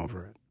confronts them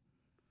over it.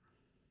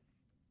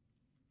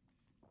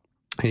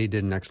 And he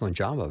did an excellent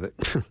job of it.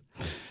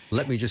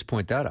 Let me just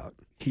point that out.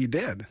 He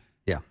did.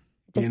 Yeah.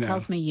 This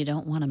tells me you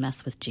don't want to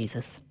mess with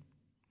Jesus.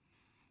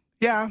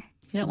 Yeah.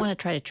 You don't want to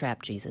try to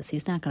trap Jesus.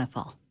 He's not going to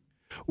fall.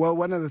 Well,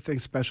 one of the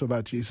things special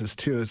about Jesus,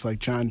 too, is like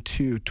John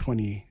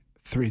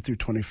 2:23 through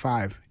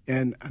 25.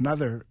 And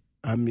another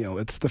meal.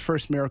 It's the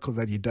first miracle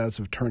that he does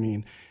of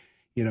turning,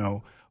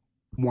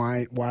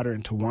 water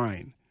into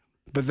wine.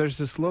 But there's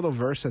this little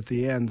verse at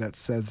the end that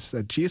says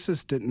that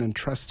Jesus didn't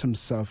entrust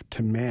himself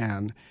to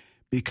man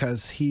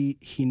because he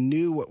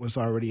knew what was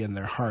already in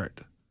their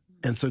heart.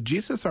 And so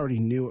Jesus already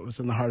knew what was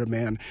in the heart of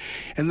man.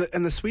 And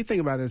the sweet thing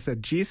about it is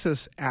that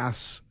Jesus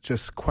asks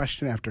just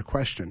question after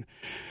question.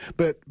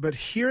 But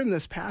here in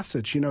this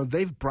passage,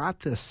 they've brought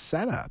this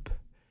setup.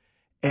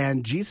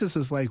 And Jesus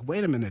is like,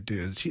 wait a minute,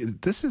 dude,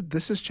 this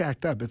is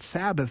jacked up. It's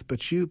Sabbath,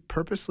 but you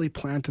purposely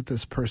planted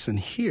this person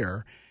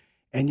here,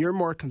 and you're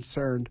more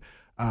concerned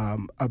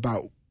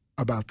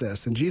about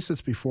this. And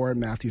Jesus, before in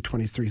Matthew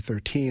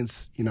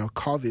 23:13,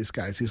 called these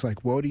guys. He's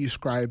like, woe to you,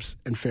 scribes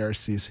and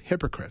Pharisees,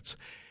 hypocrites.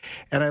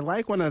 And I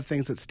like one of the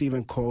things that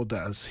Stephen Cole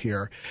does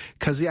here,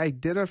 because he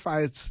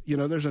identifies,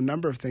 there's a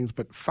number of things,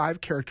 but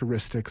 5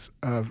 characteristics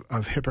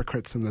of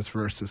hypocrites in this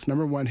verses.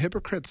 Number 1,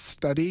 hypocrites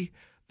study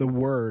the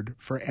word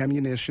for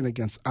ammunition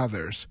against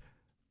others,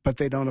 but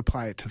they don't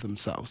apply it to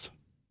themselves.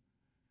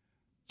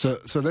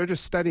 So they're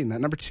just studying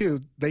that. Number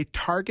 2, they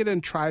target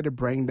and try to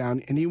bring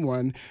down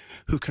anyone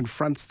who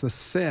confronts their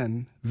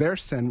sin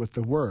with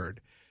the word.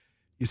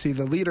 You see,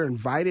 the leader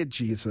invited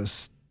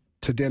Jesus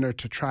to dinner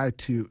to try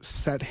to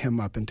set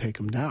him up and take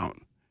him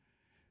down.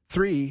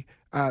 3,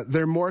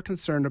 they're more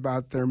concerned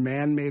about their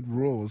man-made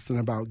rules than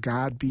about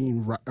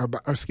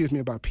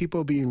about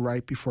people being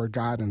right before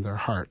God in their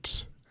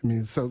hearts. I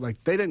mean, so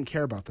they didn't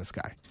care about this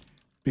guy.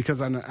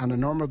 Because on a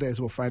normal days,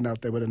 we'll find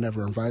out they would have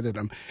never invited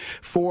him.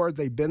 4,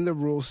 they bend the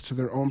rules to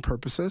their own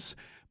purposes,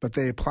 but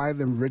they apply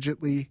them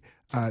rigidly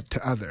to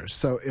others.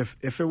 So if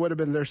it would have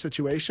been their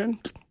situation,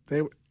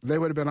 they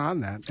would have been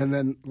on that. And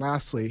then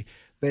lastly,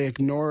 they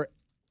ignore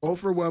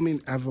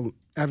overwhelming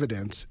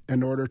evidence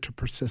in order to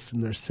persist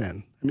in their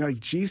sin. I mean,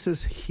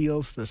 Jesus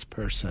heals this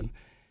person.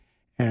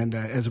 And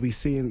as we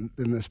see in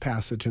this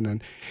passage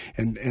and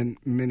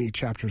many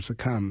chapters to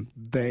come,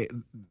 they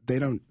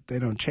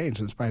don't change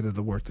in spite of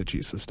the work that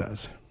Jesus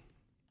does.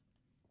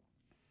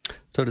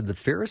 So did the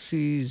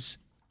Pharisees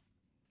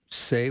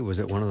say, was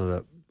it one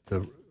of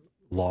the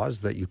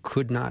laws that you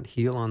could not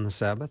heal on the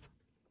Sabbath?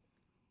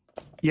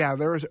 Yeah,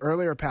 there was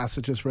earlier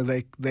passages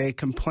where they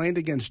complained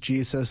against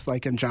Jesus,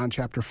 like in John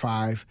chapter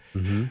 5,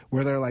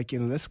 where they're like,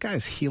 this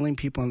guy's healing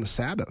people on the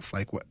Sabbath.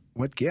 Like,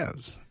 what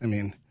gives? I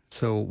mean...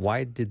 So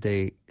why did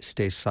they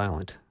stay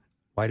silent?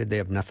 Why did they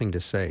have nothing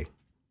to say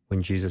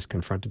when Jesus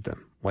confronted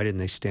them? Why didn't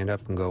they stand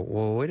up and go,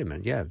 well, wait a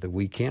minute,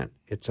 we can't.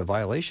 It's a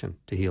violation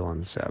to heal on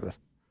the Sabbath.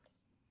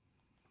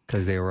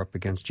 Because they were up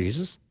against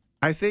Jesus?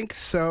 I think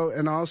so.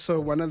 And also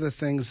one of the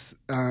things,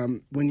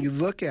 when you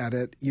look at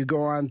it, you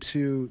go on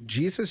to,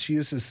 Jesus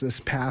uses this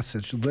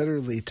passage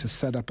literally to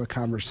set up a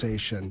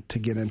conversation to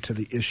get into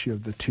the issue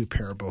of the 2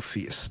 parable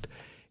feast.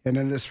 And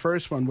in this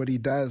first one, what he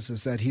does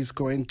is that he's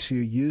going to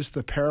use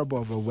the parable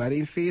of a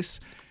wedding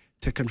feast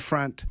to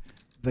confront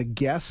the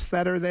guests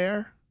that are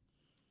there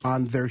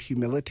on their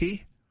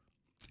humility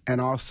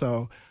and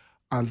also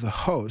on the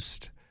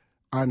host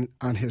on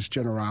his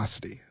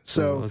generosity.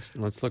 So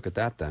let's look at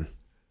that then.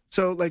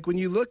 So when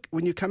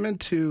you come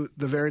into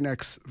the very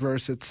next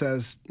verse, it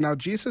says, now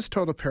Jesus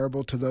told a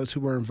parable to those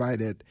who were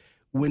invited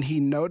when he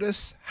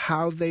noticed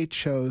how they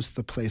chose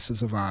the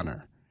places of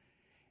honor.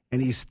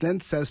 And he then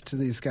says to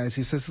these guys,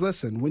 he says,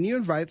 listen, when you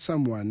are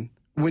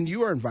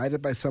invited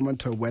by someone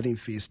to a wedding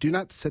feast, do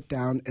not sit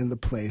down in the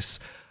place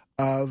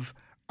of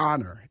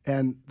honor.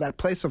 And that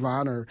place of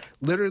honor,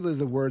 literally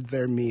the word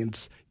there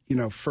means,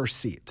 first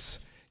seats.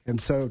 And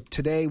so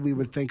today we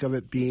would think of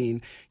it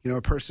being,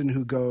 a person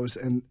who goes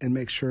and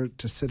makes sure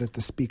to sit at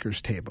the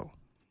speaker's table.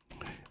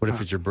 What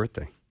if it's your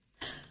birthday?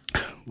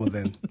 Well,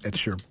 then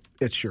it's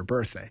your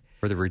birthday.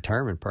 Or the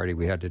retirement party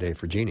we had today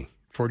for Jeannie.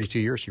 42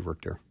 years she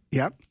worked there.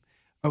 Yep.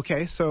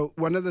 Okay, so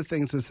one of the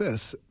things is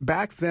this.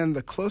 Back then,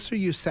 the closer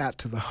you sat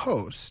to the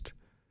host,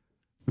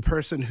 the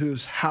person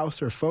whose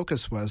house or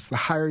focus was, the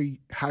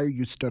higher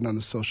you stood on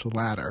the social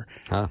ladder.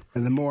 Huh.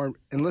 And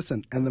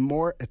the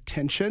more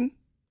attention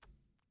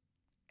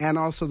and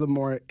also the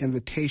more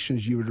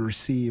invitations you would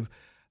receive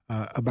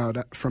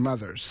from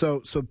others.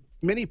 So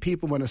many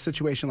people, when a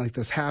situation like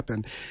this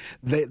happened,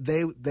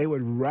 they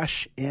would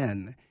rush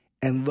in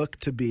and look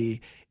to be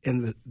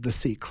in the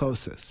seat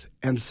closest.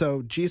 And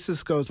so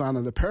Jesus goes on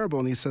in the parable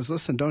and he says,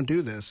 listen, don't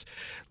do this,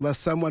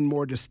 lest someone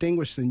more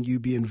distinguished than you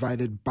be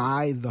invited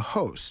by the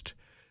host.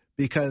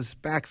 Because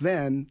back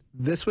then,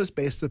 this was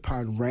based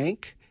upon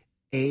rank,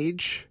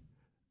 age,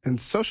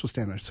 and social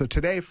standards. So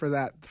today for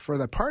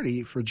the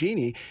party, for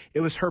Jeannie,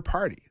 it was her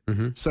party.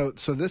 Mm-hmm. So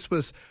this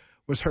was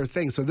her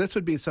thing. So this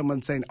would be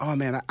someone saying, oh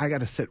man, I got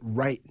to sit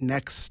right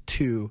next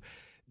to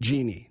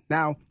Jeannie.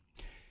 Now,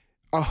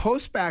 a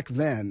host back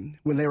then,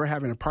 when they were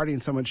having a party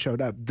and someone showed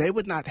up, they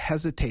would not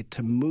hesitate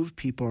to move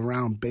people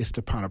around based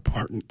upon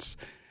importance.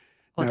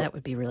 Well, that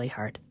would be really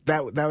hard.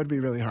 That would be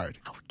really hard.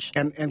 Ouch.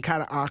 And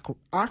kind of awkward.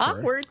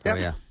 Awkward. Yep. Oh,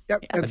 yeah.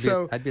 Yep. And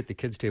I'd be at the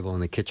kids' table in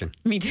the kitchen.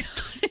 Me too.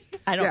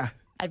 Yeah.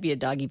 I'd be a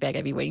doggy bag.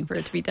 I'd be waiting for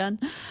it to be done.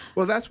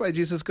 Well, that's why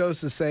Jesus goes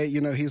to say,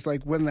 he's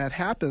like, when that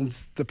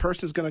happens, the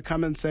person's going to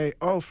come and say,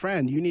 oh,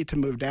 friend, you need to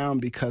move down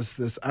because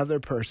this other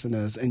person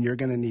is, and you're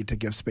going to need to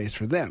give space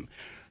for them.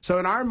 So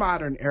in our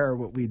modern era,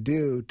 what we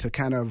do to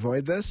kind of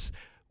avoid this,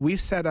 we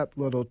set up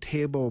little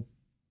table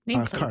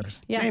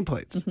cars.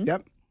 Nameplates. Mm-hmm.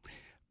 Yep.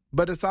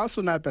 But it's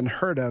also not been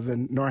heard of,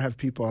 and nor have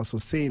people also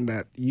seen,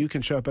 that you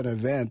can show up at an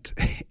event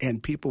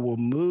and people will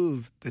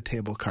move the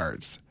table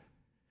cards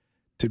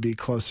to be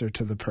closer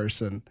to the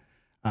person,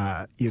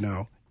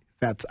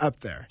 that's up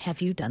there. Have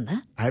you done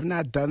that? I've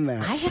not done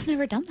that. I have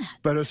never done that.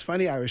 But it was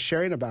funny. I was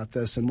sharing about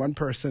this, and one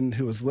person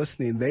who was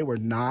listening, they were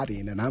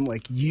nodding, and I'm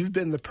like, "You've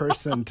been the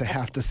person to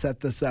have to set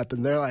this up,"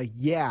 and they're like,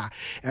 "Yeah."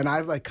 And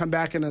I've like come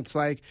back, and it's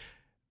like,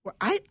 well,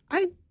 I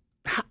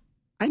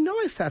know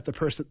I sat the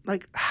person.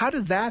 Like, how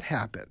did that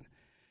happen?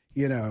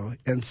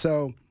 And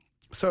so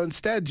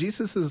instead,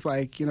 Jesus is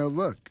like,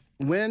 look,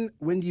 when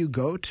you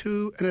go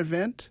to an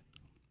event,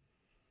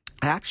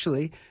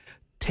 actually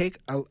take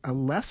a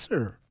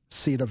lesser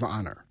seat of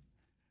honor.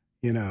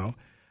 Don't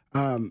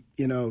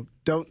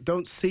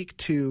seek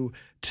to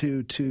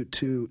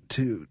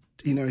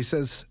he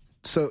says,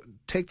 so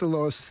take the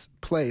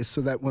lowest place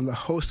so that when the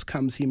host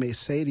comes, he may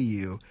say to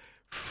you,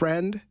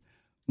 friend,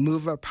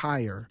 move up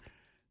higher.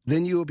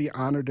 Then you will be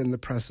honored in the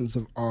presence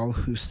of all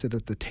who sit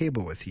at the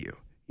table with you.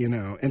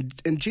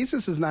 And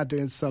Jesus is not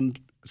doing some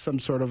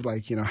sort of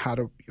like, how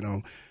to,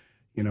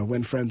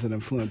 win friends and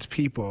influence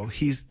people.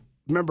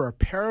 Remember, a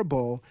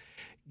parable,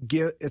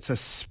 it's a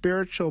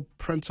spiritual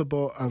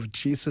principle of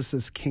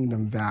Jesus's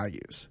kingdom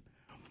values.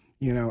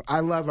 I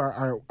love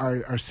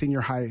our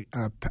senior high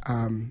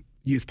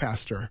youth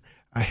pastor,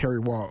 Harry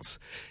Walls.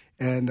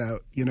 And,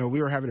 we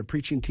were having a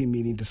preaching team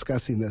meeting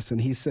discussing this.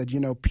 And he said,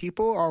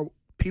 people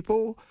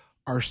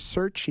are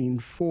searching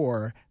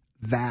for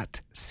that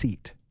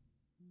seat.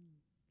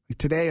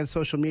 Today in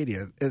social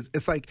media,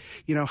 it's like,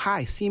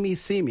 hi, see me.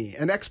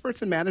 And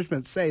experts in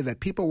management say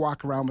that people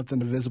walk around with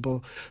an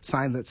invisible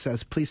sign that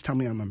says, please tell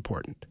me I'm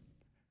important.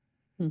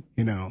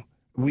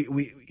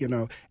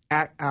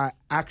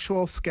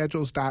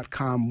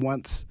 Actualschedules.com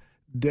once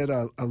did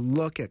a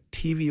look at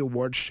TV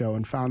awards show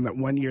and found that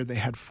one year they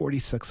had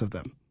 46 of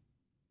them.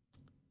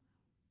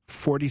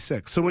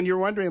 46. So when you're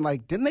wondering,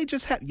 like, didn't they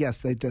just have, yes,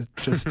 they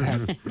just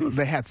had,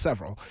 they had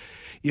several,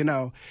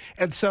 and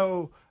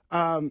so,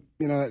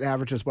 it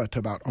averages to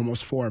about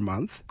almost 4 a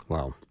month.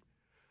 Wow.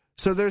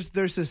 So there's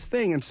this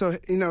thing. And so,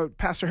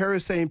 Pastor Harry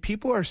was saying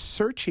people are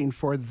searching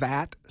for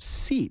that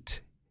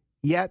seat,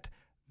 yet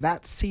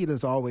that seat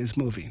is always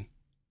moving.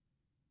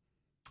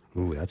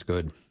 Ooh, that's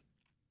good.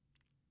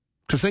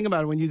 Because think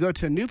about it, when you go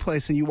to a new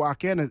place and you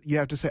walk in, you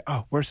have to say,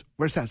 oh, where's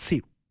that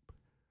seat?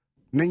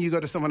 And then you go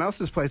to someone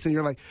else's place and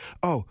you're like,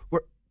 oh,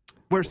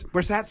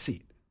 where's that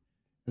seat?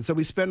 And so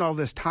we spend all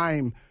this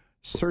time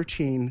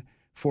searching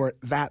for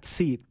that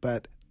seat,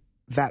 but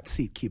that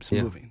seat keeps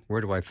moving. Where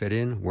do I fit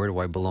in? Where do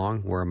I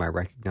belong? Where am I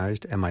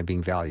recognized? Am I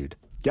being valued?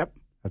 Yep.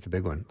 That's a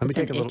big one. It's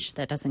an itch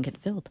that doesn't get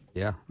filled.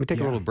 Yeah. Let me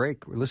take a little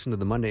break. We're listening to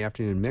the Monday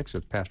Afternoon Mix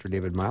with Pastor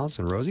David Myles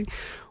and Rosie.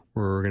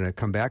 We're going to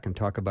come back and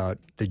talk about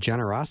the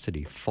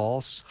generosity,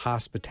 false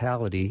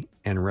hospitality,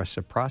 and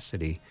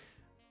reciprocity.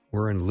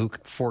 We're in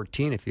Luke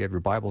 14, if you have your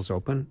Bibles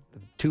open.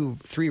 The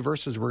 3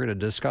 verses we're going to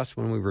discuss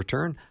when we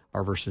return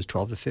are verses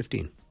 12 to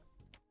 15.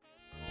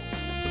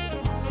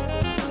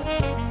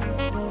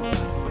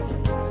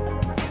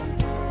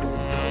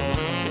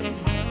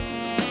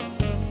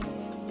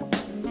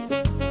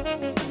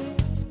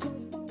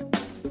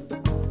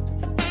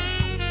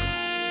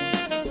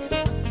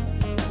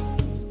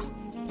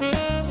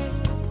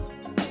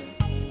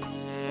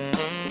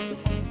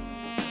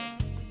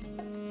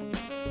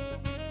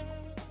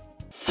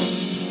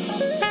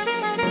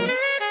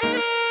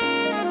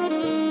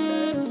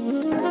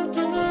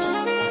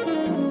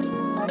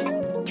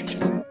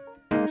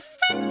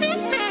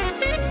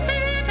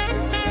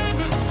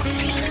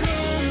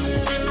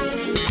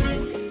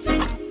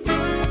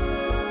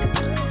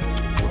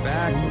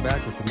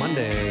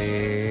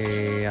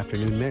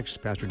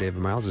 Pastor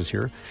David Myles is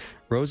here.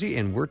 Rosie,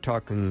 and we're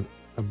talking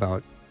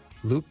about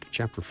Luke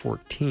chapter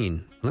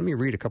 14. Let me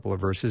read a couple of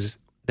verses.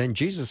 Then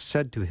Jesus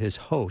said to his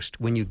host,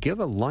 when you give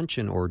a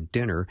luncheon or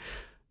dinner,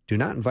 do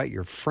not invite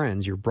your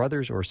friends, your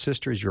brothers or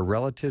sisters, your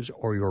relatives,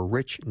 or your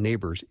rich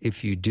neighbors.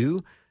 If you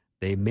do,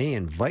 they may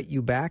invite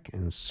you back,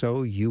 and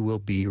so you will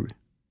be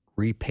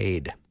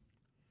repaid.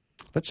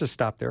 Let's just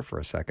stop there for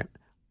a second.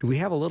 Do we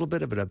have a little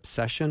bit of an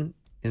obsession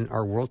in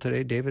our world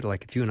today, David?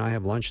 Like if you and I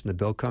have lunch and the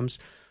bill comes,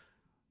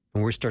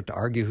 and we start to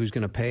argue who's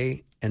going to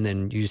pay, and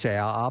then you say,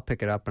 I'll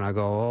pick it up, and I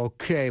go,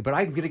 okay, but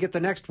I'm going to get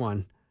the next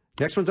one.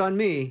 Next one's on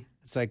me.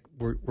 It's like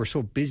we're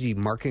so busy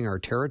marking our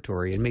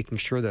territory and making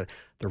sure that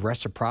the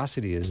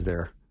reciprocity is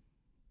there.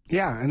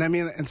 Yeah,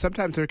 and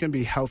sometimes there can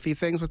be healthy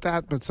things with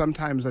that, but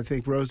sometimes I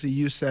think, Rosie,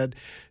 you said,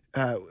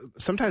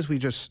 sometimes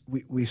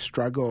we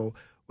struggle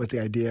with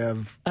the idea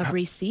of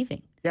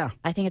receiving. Yeah.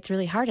 I think it's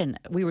really hard, and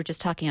we were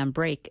just talking on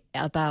break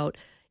about,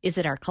 is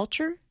it our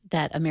culture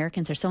that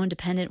Americans are so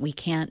independent we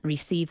can't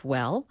receive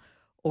well?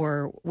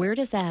 Or where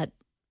does that,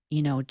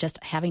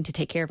 just having to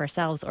take care of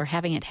ourselves or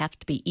having it have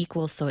to be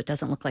equal so it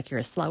doesn't look like you're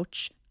a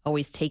slouch,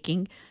 always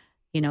taking.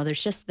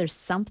 There's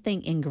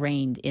something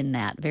ingrained in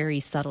that, very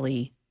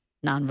subtly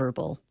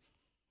nonverbal,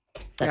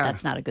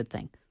 that's not a good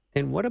thing.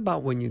 And what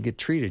about when you get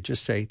treated?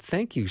 Just say,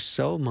 thank you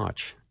so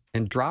much,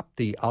 and drop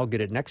the I'll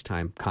get it next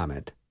time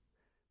comment.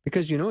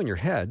 Because in your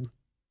head,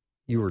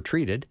 you were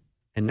treated,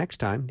 and next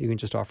time you can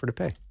just offer to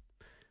pay.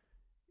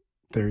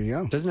 There you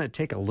go. Doesn't it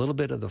take a little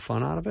bit of the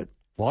fun out of it?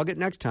 Well, I'll get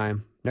next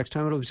time. Next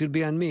time it'll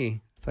be on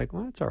me. It's like,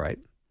 well, it's all right.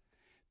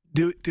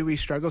 Do we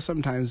struggle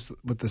sometimes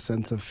with the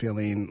sense of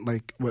feeling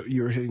like what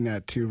you were hitting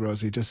at too,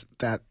 Rosie, just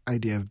that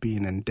idea of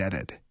being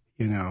indebted,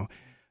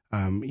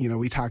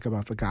 we talk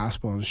about the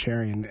gospel and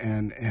sharing,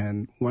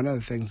 and one of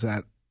the things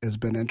that has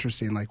been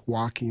interesting, like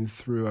walking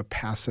through a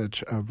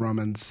passage of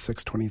Romans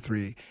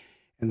 6:23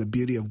 and the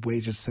beauty of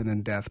wages, sin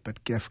and death,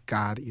 but gift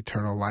God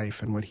eternal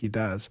life and what he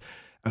does.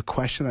 A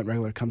question that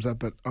regularly comes up,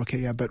 but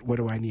what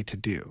do I need to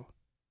do?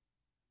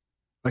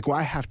 Like, well,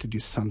 I have to do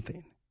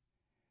something.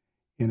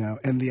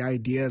 And the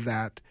idea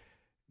that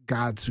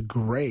God's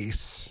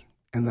grace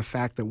and the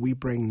fact that we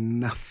bring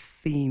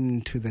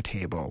nothing to the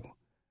table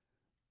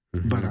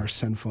but our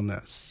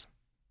sinfulness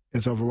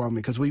is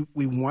overwhelming, because we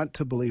want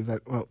to believe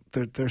that,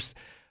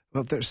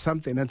 there's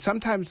something. And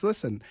sometimes,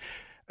 listen,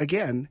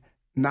 again,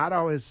 not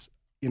always,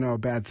 a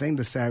bad thing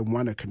to say I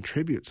want to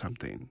contribute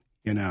something,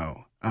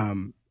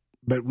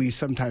 but we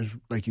sometimes,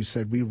 like you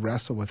said, we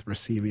wrestle with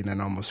receiving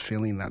and almost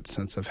feeling that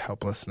sense of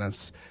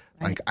helplessness.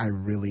 Right. Like, I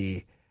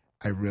really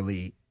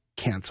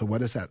can't. So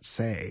what does that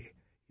say,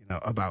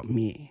 about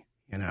me,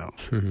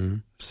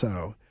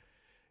 So,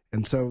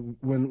 and so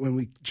when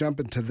we jump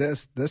into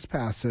this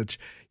passage,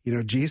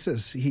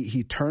 Jesus,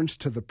 he turns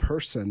to the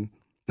person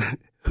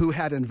who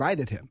had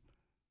invited him.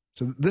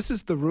 So this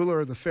is the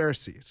ruler of the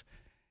Pharisees.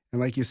 And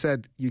like you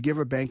said, you give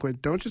a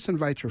banquet, don't just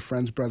invite your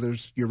friends,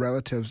 brothers, your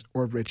relatives,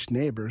 or rich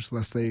neighbors,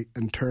 lest they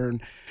in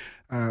turn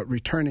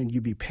return and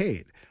you be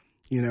paid.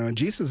 And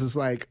Jesus is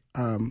like,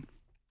 I'm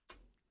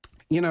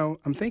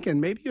thinking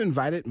maybe you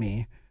invited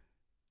me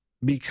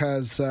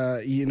because,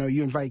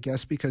 you invite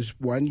guests because,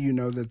 one,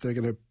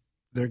 that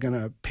they're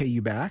gonna pay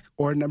you back,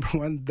 or number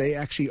one, they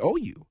actually owe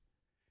you.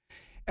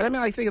 And I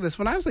mean, like, think of this.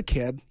 When I was a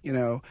kid,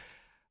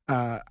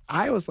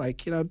 I was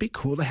like, it'd be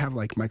cool to have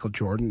like Michael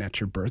Jordan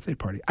at your birthday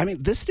party. I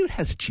mean, this dude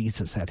has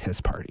Jesus at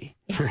his party.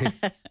 Right?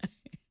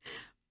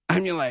 I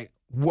mean, like,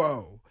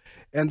 whoa.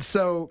 And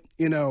so,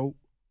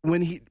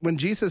 when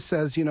Jesus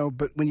says,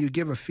 but when you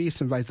give a feast,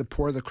 invite the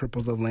poor, the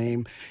crippled, the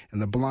lame,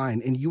 and the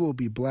blind, and you will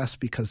be blessed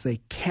because they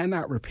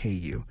cannot repay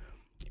you,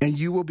 and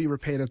you will be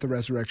repaid at the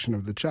resurrection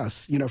of the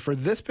just. For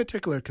this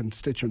particular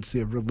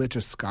constituency of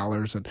religious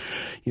scholars and,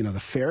 the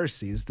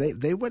Pharisees,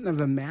 they wouldn't have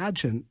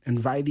imagined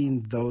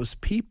inviting those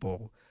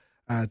people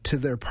to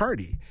their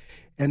party.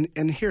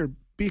 And here,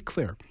 be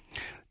clear.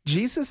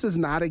 Jesus is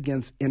not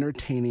against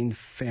entertaining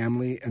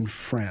family and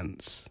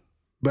friends,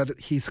 but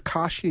he's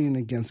cautioning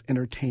against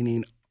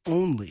entertaining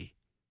only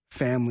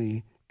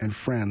family and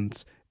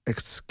friends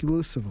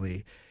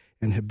exclusively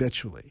and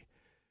habitually.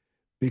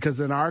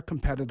 Because in our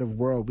competitive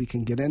world, we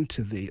can get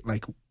into the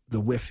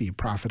whiffy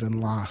profit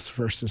and loss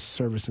versus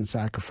service and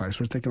sacrifice.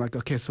 We're thinking like,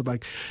 okay, so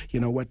like,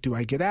 what do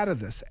I get out of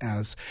this?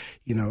 As,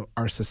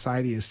 our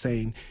society is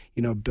saying,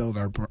 build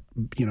your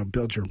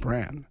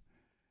brand.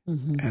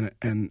 Mm-hmm.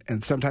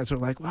 And sometimes we're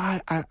like,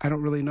 well, I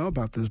don't really know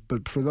about this.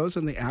 But for those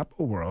in the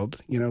Apple world,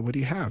 what do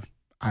you have?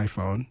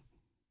 iPhone,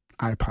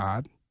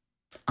 iPod,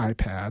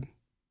 iPad,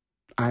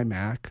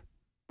 iMac,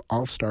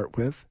 all start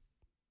with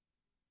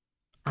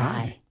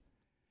I.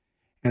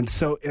 And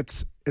so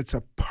it's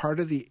a part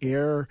of the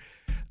air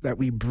that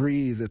we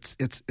breathe.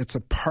 It's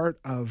a part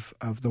of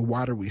the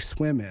water we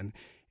swim in.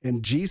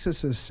 And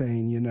Jesus is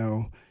saying,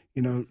 no.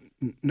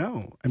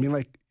 I mean,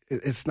 like,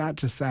 it's not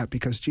just that,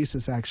 because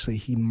Jesus actually,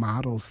 he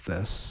models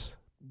this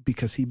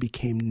because he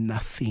became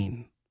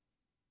nothing.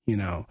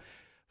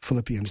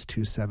 Philippians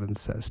 2:7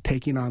 says,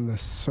 taking on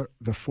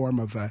the form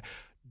of a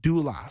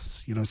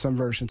doulos. Some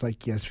versions like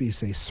ESV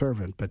say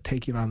servant, but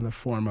taking on the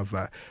form of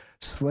a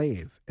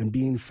slave, and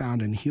being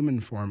found in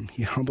human form,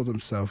 he humbled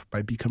himself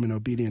by becoming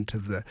obedient to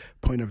the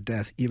point of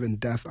death, even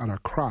death on a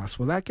cross.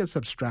 Well, that gets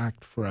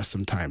abstract for us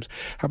sometimes.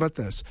 How about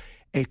this?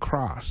 A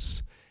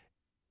cross,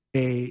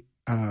 a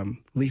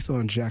lethal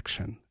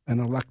injection, an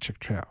electric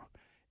trail,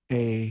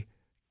 a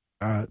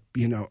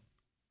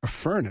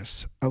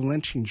furnace, a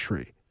lynching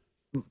tree.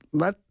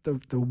 Let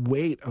the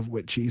weight of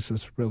what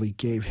Jesus really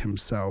gave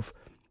himself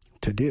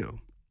to do.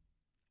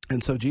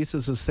 And so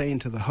Jesus is saying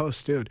to the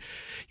host, dude,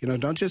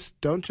 don't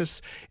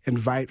just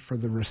invite for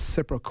the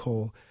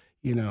reciprocal,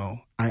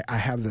 I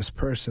have this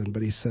person,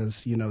 but he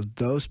says,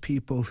 those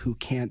people who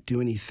can't do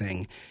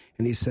anything.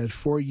 And he said,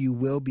 for you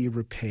will be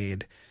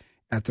repaid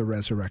at the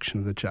resurrection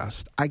of the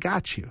just. I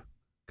got you.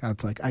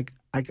 God's like, I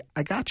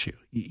got you.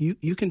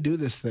 You can do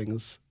these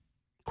things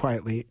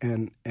quietly,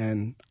 and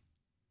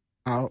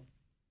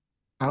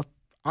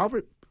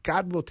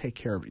God will take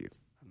care of you.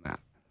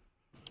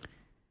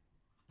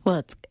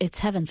 Well, it's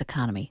heaven's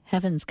economy.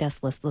 Heaven's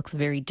guest list looks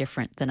very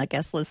different than a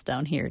guest list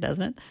down here,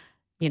 doesn't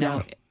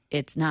it?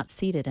 it's not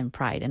seated in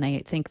pride. And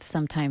I think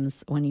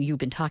sometimes when you've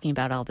been talking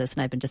about all this,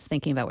 and I've been just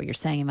thinking about what you're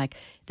saying, I'm like,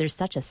 there's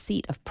such a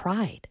seat of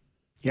pride.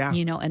 Yeah.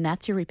 And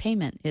that's your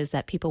repayment, is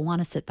that people want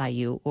to sit by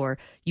you, or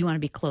you want to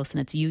be close,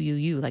 and it's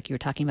you, like you were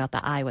talking about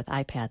the I with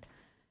iPad.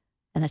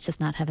 And that's just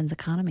not heaven's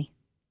economy.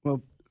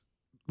 Well,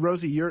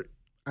 Rosie, you're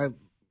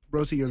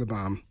the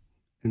bomb.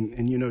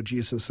 And you know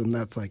Jesus, and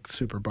that's like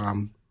super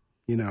bomb,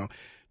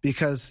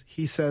 because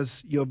he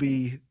says you'll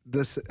be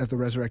this at the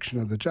resurrection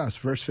of the just.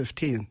 Verse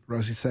 15,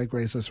 Rosie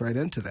segues us right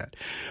into that.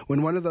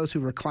 When one of those who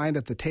reclined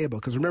at the table,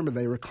 because remember,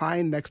 they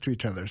reclined next to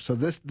each other. So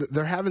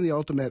they're having the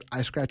ultimate,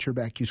 I scratch your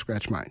back, you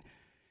scratch mine.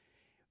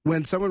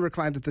 When someone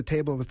reclined at the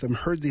table with them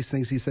heard these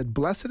things, he said,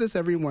 blessed is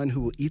everyone who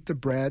will eat the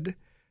bread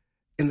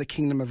in the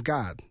kingdom of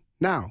God.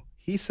 Now,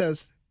 he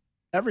says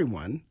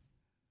everyone,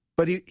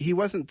 but he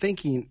wasn't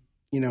thinking,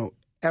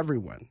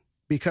 everyone.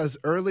 Because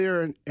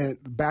earlier,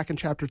 back in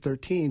chapter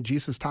 13,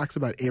 Jesus talks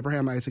about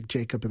Abraham, Isaac,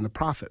 Jacob, and the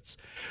prophets.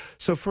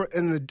 So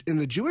in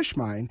the Jewish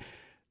mind,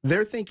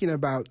 they're thinking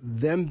about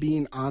them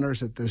being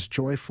honors at this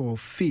joyful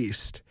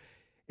feast.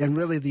 And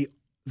really the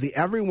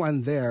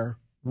everyone there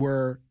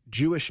were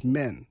Jewish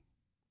men,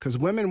 because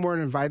women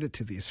weren't invited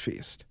to these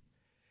feasts.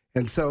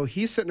 And so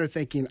he's sitting there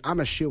thinking, I'm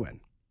a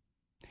shoo-in.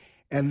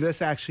 And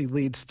this actually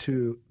leads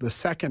to the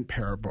second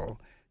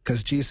parable,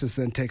 because Jesus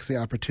then takes the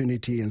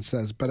opportunity and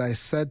says, But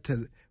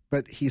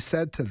he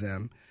said to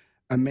them,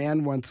 a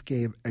man once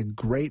gave a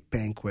great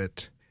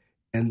banquet,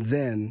 and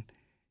then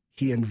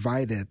he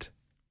invited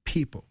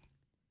people.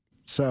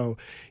 So,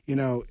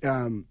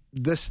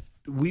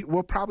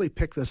 we'll probably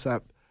pick this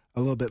up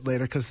a little bit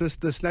later, because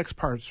this next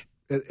part,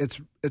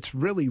 it's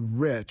really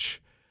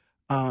rich.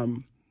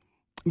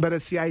 But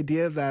it's the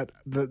idea that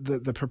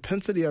the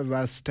propensity of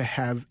us to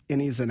have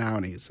innies and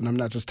outies, and I'm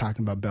not just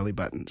talking about belly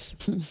buttons,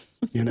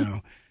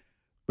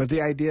 but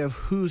the idea of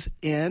who's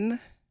in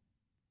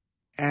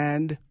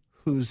and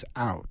who's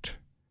out.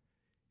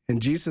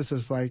 And Jesus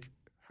is like,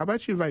 how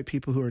about you invite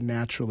people who are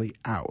naturally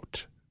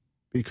out?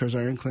 Because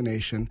our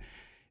inclination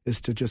is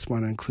to just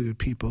want to include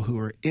people who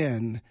are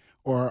in,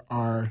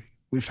 or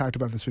we've talked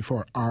about this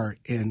before, are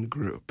in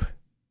group.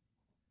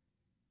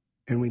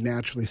 And we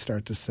naturally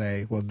start to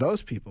say, well,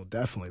 those people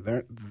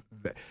definitely,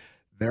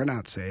 they're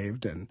not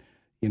saved, and,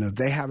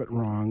 they have it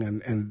wrong,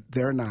 and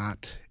they're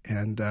not.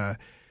 And,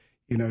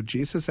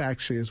 Jesus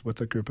actually is with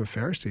a group of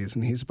Pharisees,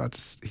 and he's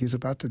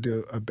about to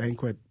do a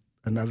banquet,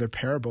 another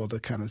parable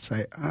to kind of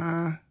say,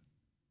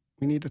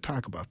 we need to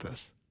talk about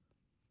this.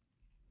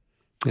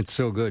 It's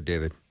so good,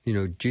 David.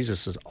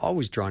 Jesus is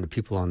always drawn to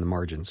people on the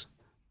margins.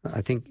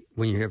 I think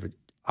when you have an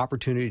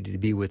opportunity to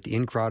be with the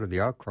in crowd or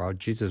the out crowd,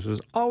 Jesus was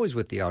always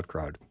with the out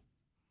crowd.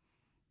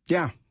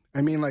 Yeah.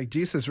 I mean, like,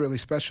 Jesus really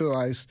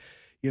specialized,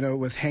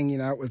 with hanging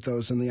out with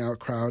those in the out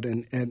crowd.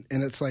 And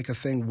it's like a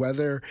thing,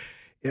 whether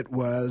it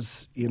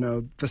was,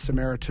 the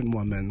Samaritan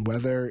woman,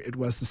 whether it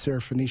was the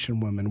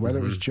Syrophoenician woman, whether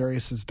it was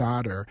Jairus'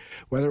 daughter,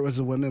 whether it was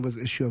a woman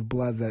with issue of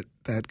blood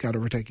that got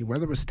overtaken,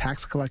 whether it was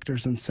tax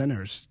collectors and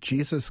sinners,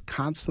 Jesus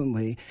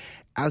constantly,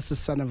 as the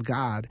Son of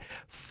God,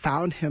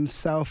 found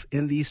himself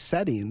in these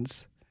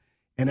settings.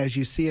 And as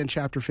you see in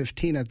chapter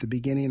 15, at the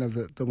beginning of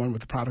the one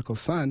with the prodigal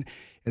son,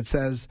 it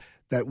says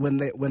that when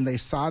they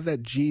saw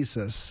that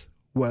Jesus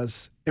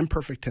was,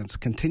 imperfect tense,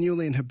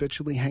 continually and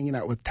habitually hanging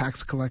out with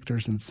tax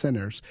collectors and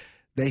sinners,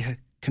 they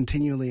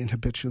continually and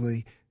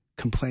habitually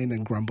complained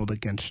and grumbled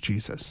against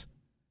Jesus.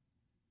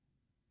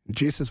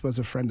 Jesus was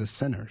a friend of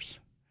sinners,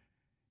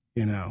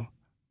 and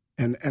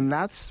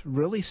that's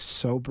really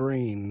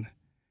sobering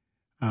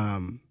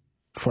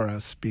for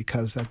us,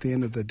 because at the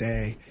end of the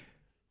day,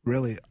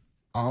 really,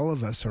 all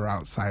of us are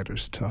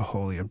outsiders to a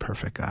holy and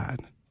perfect God.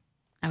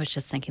 I was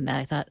just thinking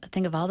that.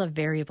 Think of all the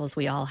variables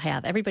we all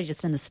have. Everybody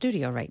just in the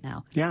studio right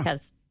now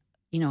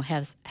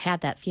has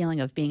had that feeling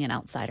of being an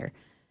outsider.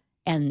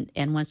 And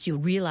once you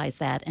realize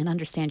that and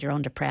understand your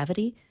own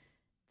depravity,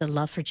 the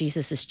love for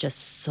Jesus is just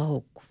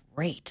so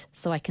great.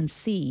 So I can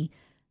see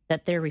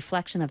that their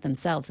reflection of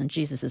themselves in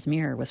Jesus'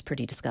 mirror was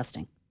pretty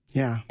disgusting.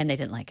 Yeah. And they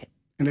didn't like it.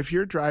 And if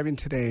you're driving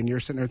today and you're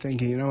sitting there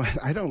thinking, you know what,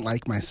 I don't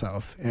like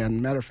myself.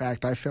 And matter of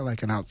fact, I feel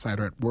like an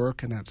outsider at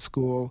work and at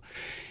school,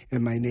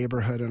 in my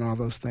neighborhood and all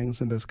those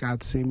things. And does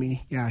God see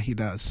me? Yeah, he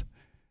does.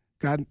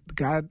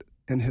 God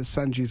and his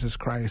son, Jesus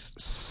Christ,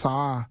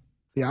 saw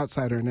the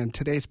outsider. And in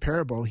today's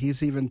parable,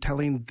 he's even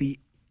telling the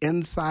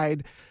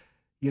inside,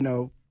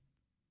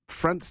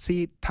 front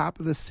seat, top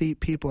of the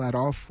seat people at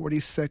all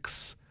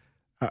 46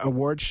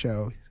 award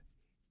show.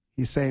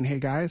 He's saying, hey,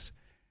 guys,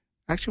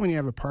 actually, when you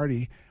have a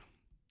party,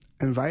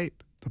 invite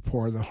the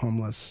poor, the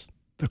homeless,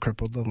 the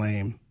crippled, the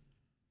lame,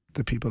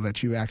 the people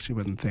that you actually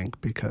wouldn't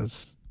think,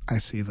 because I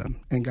see them,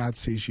 and God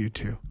sees you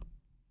too.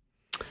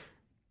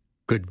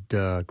 Good,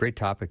 great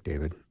topic,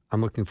 David.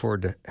 I'm looking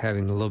forward to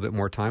having a little bit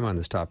more time on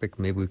this topic.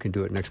 Maybe we can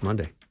do it next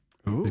Monday.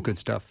 Ooh. It's good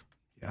stuff.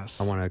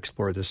 Yes. I want to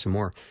explore this some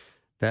more.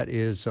 That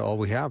is all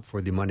we have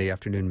for the Monday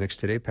afternoon mix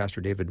today.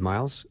 Pastor David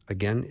Myles,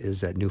 again,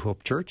 is at New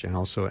Hope Church and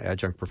also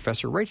adjunct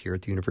professor right here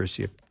at the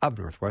University of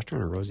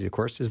Northwestern. And Rosie, of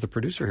course, is the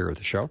producer here of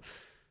the show.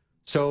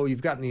 So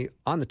you've got me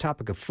on the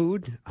topic of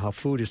food, how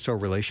food is so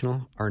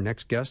relational. Our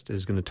next guest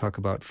is going to talk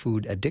about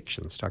food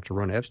addictions. Dr.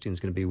 Rona Epstein is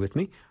going to be with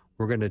me.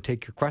 We're going to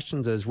take your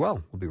questions as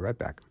well. We'll be right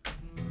back.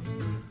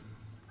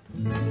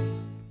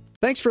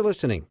 Thanks for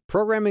listening.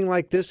 Programming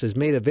like this is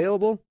made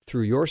available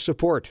through your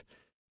support.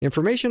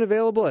 Information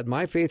available at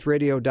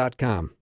myfaithradio.com.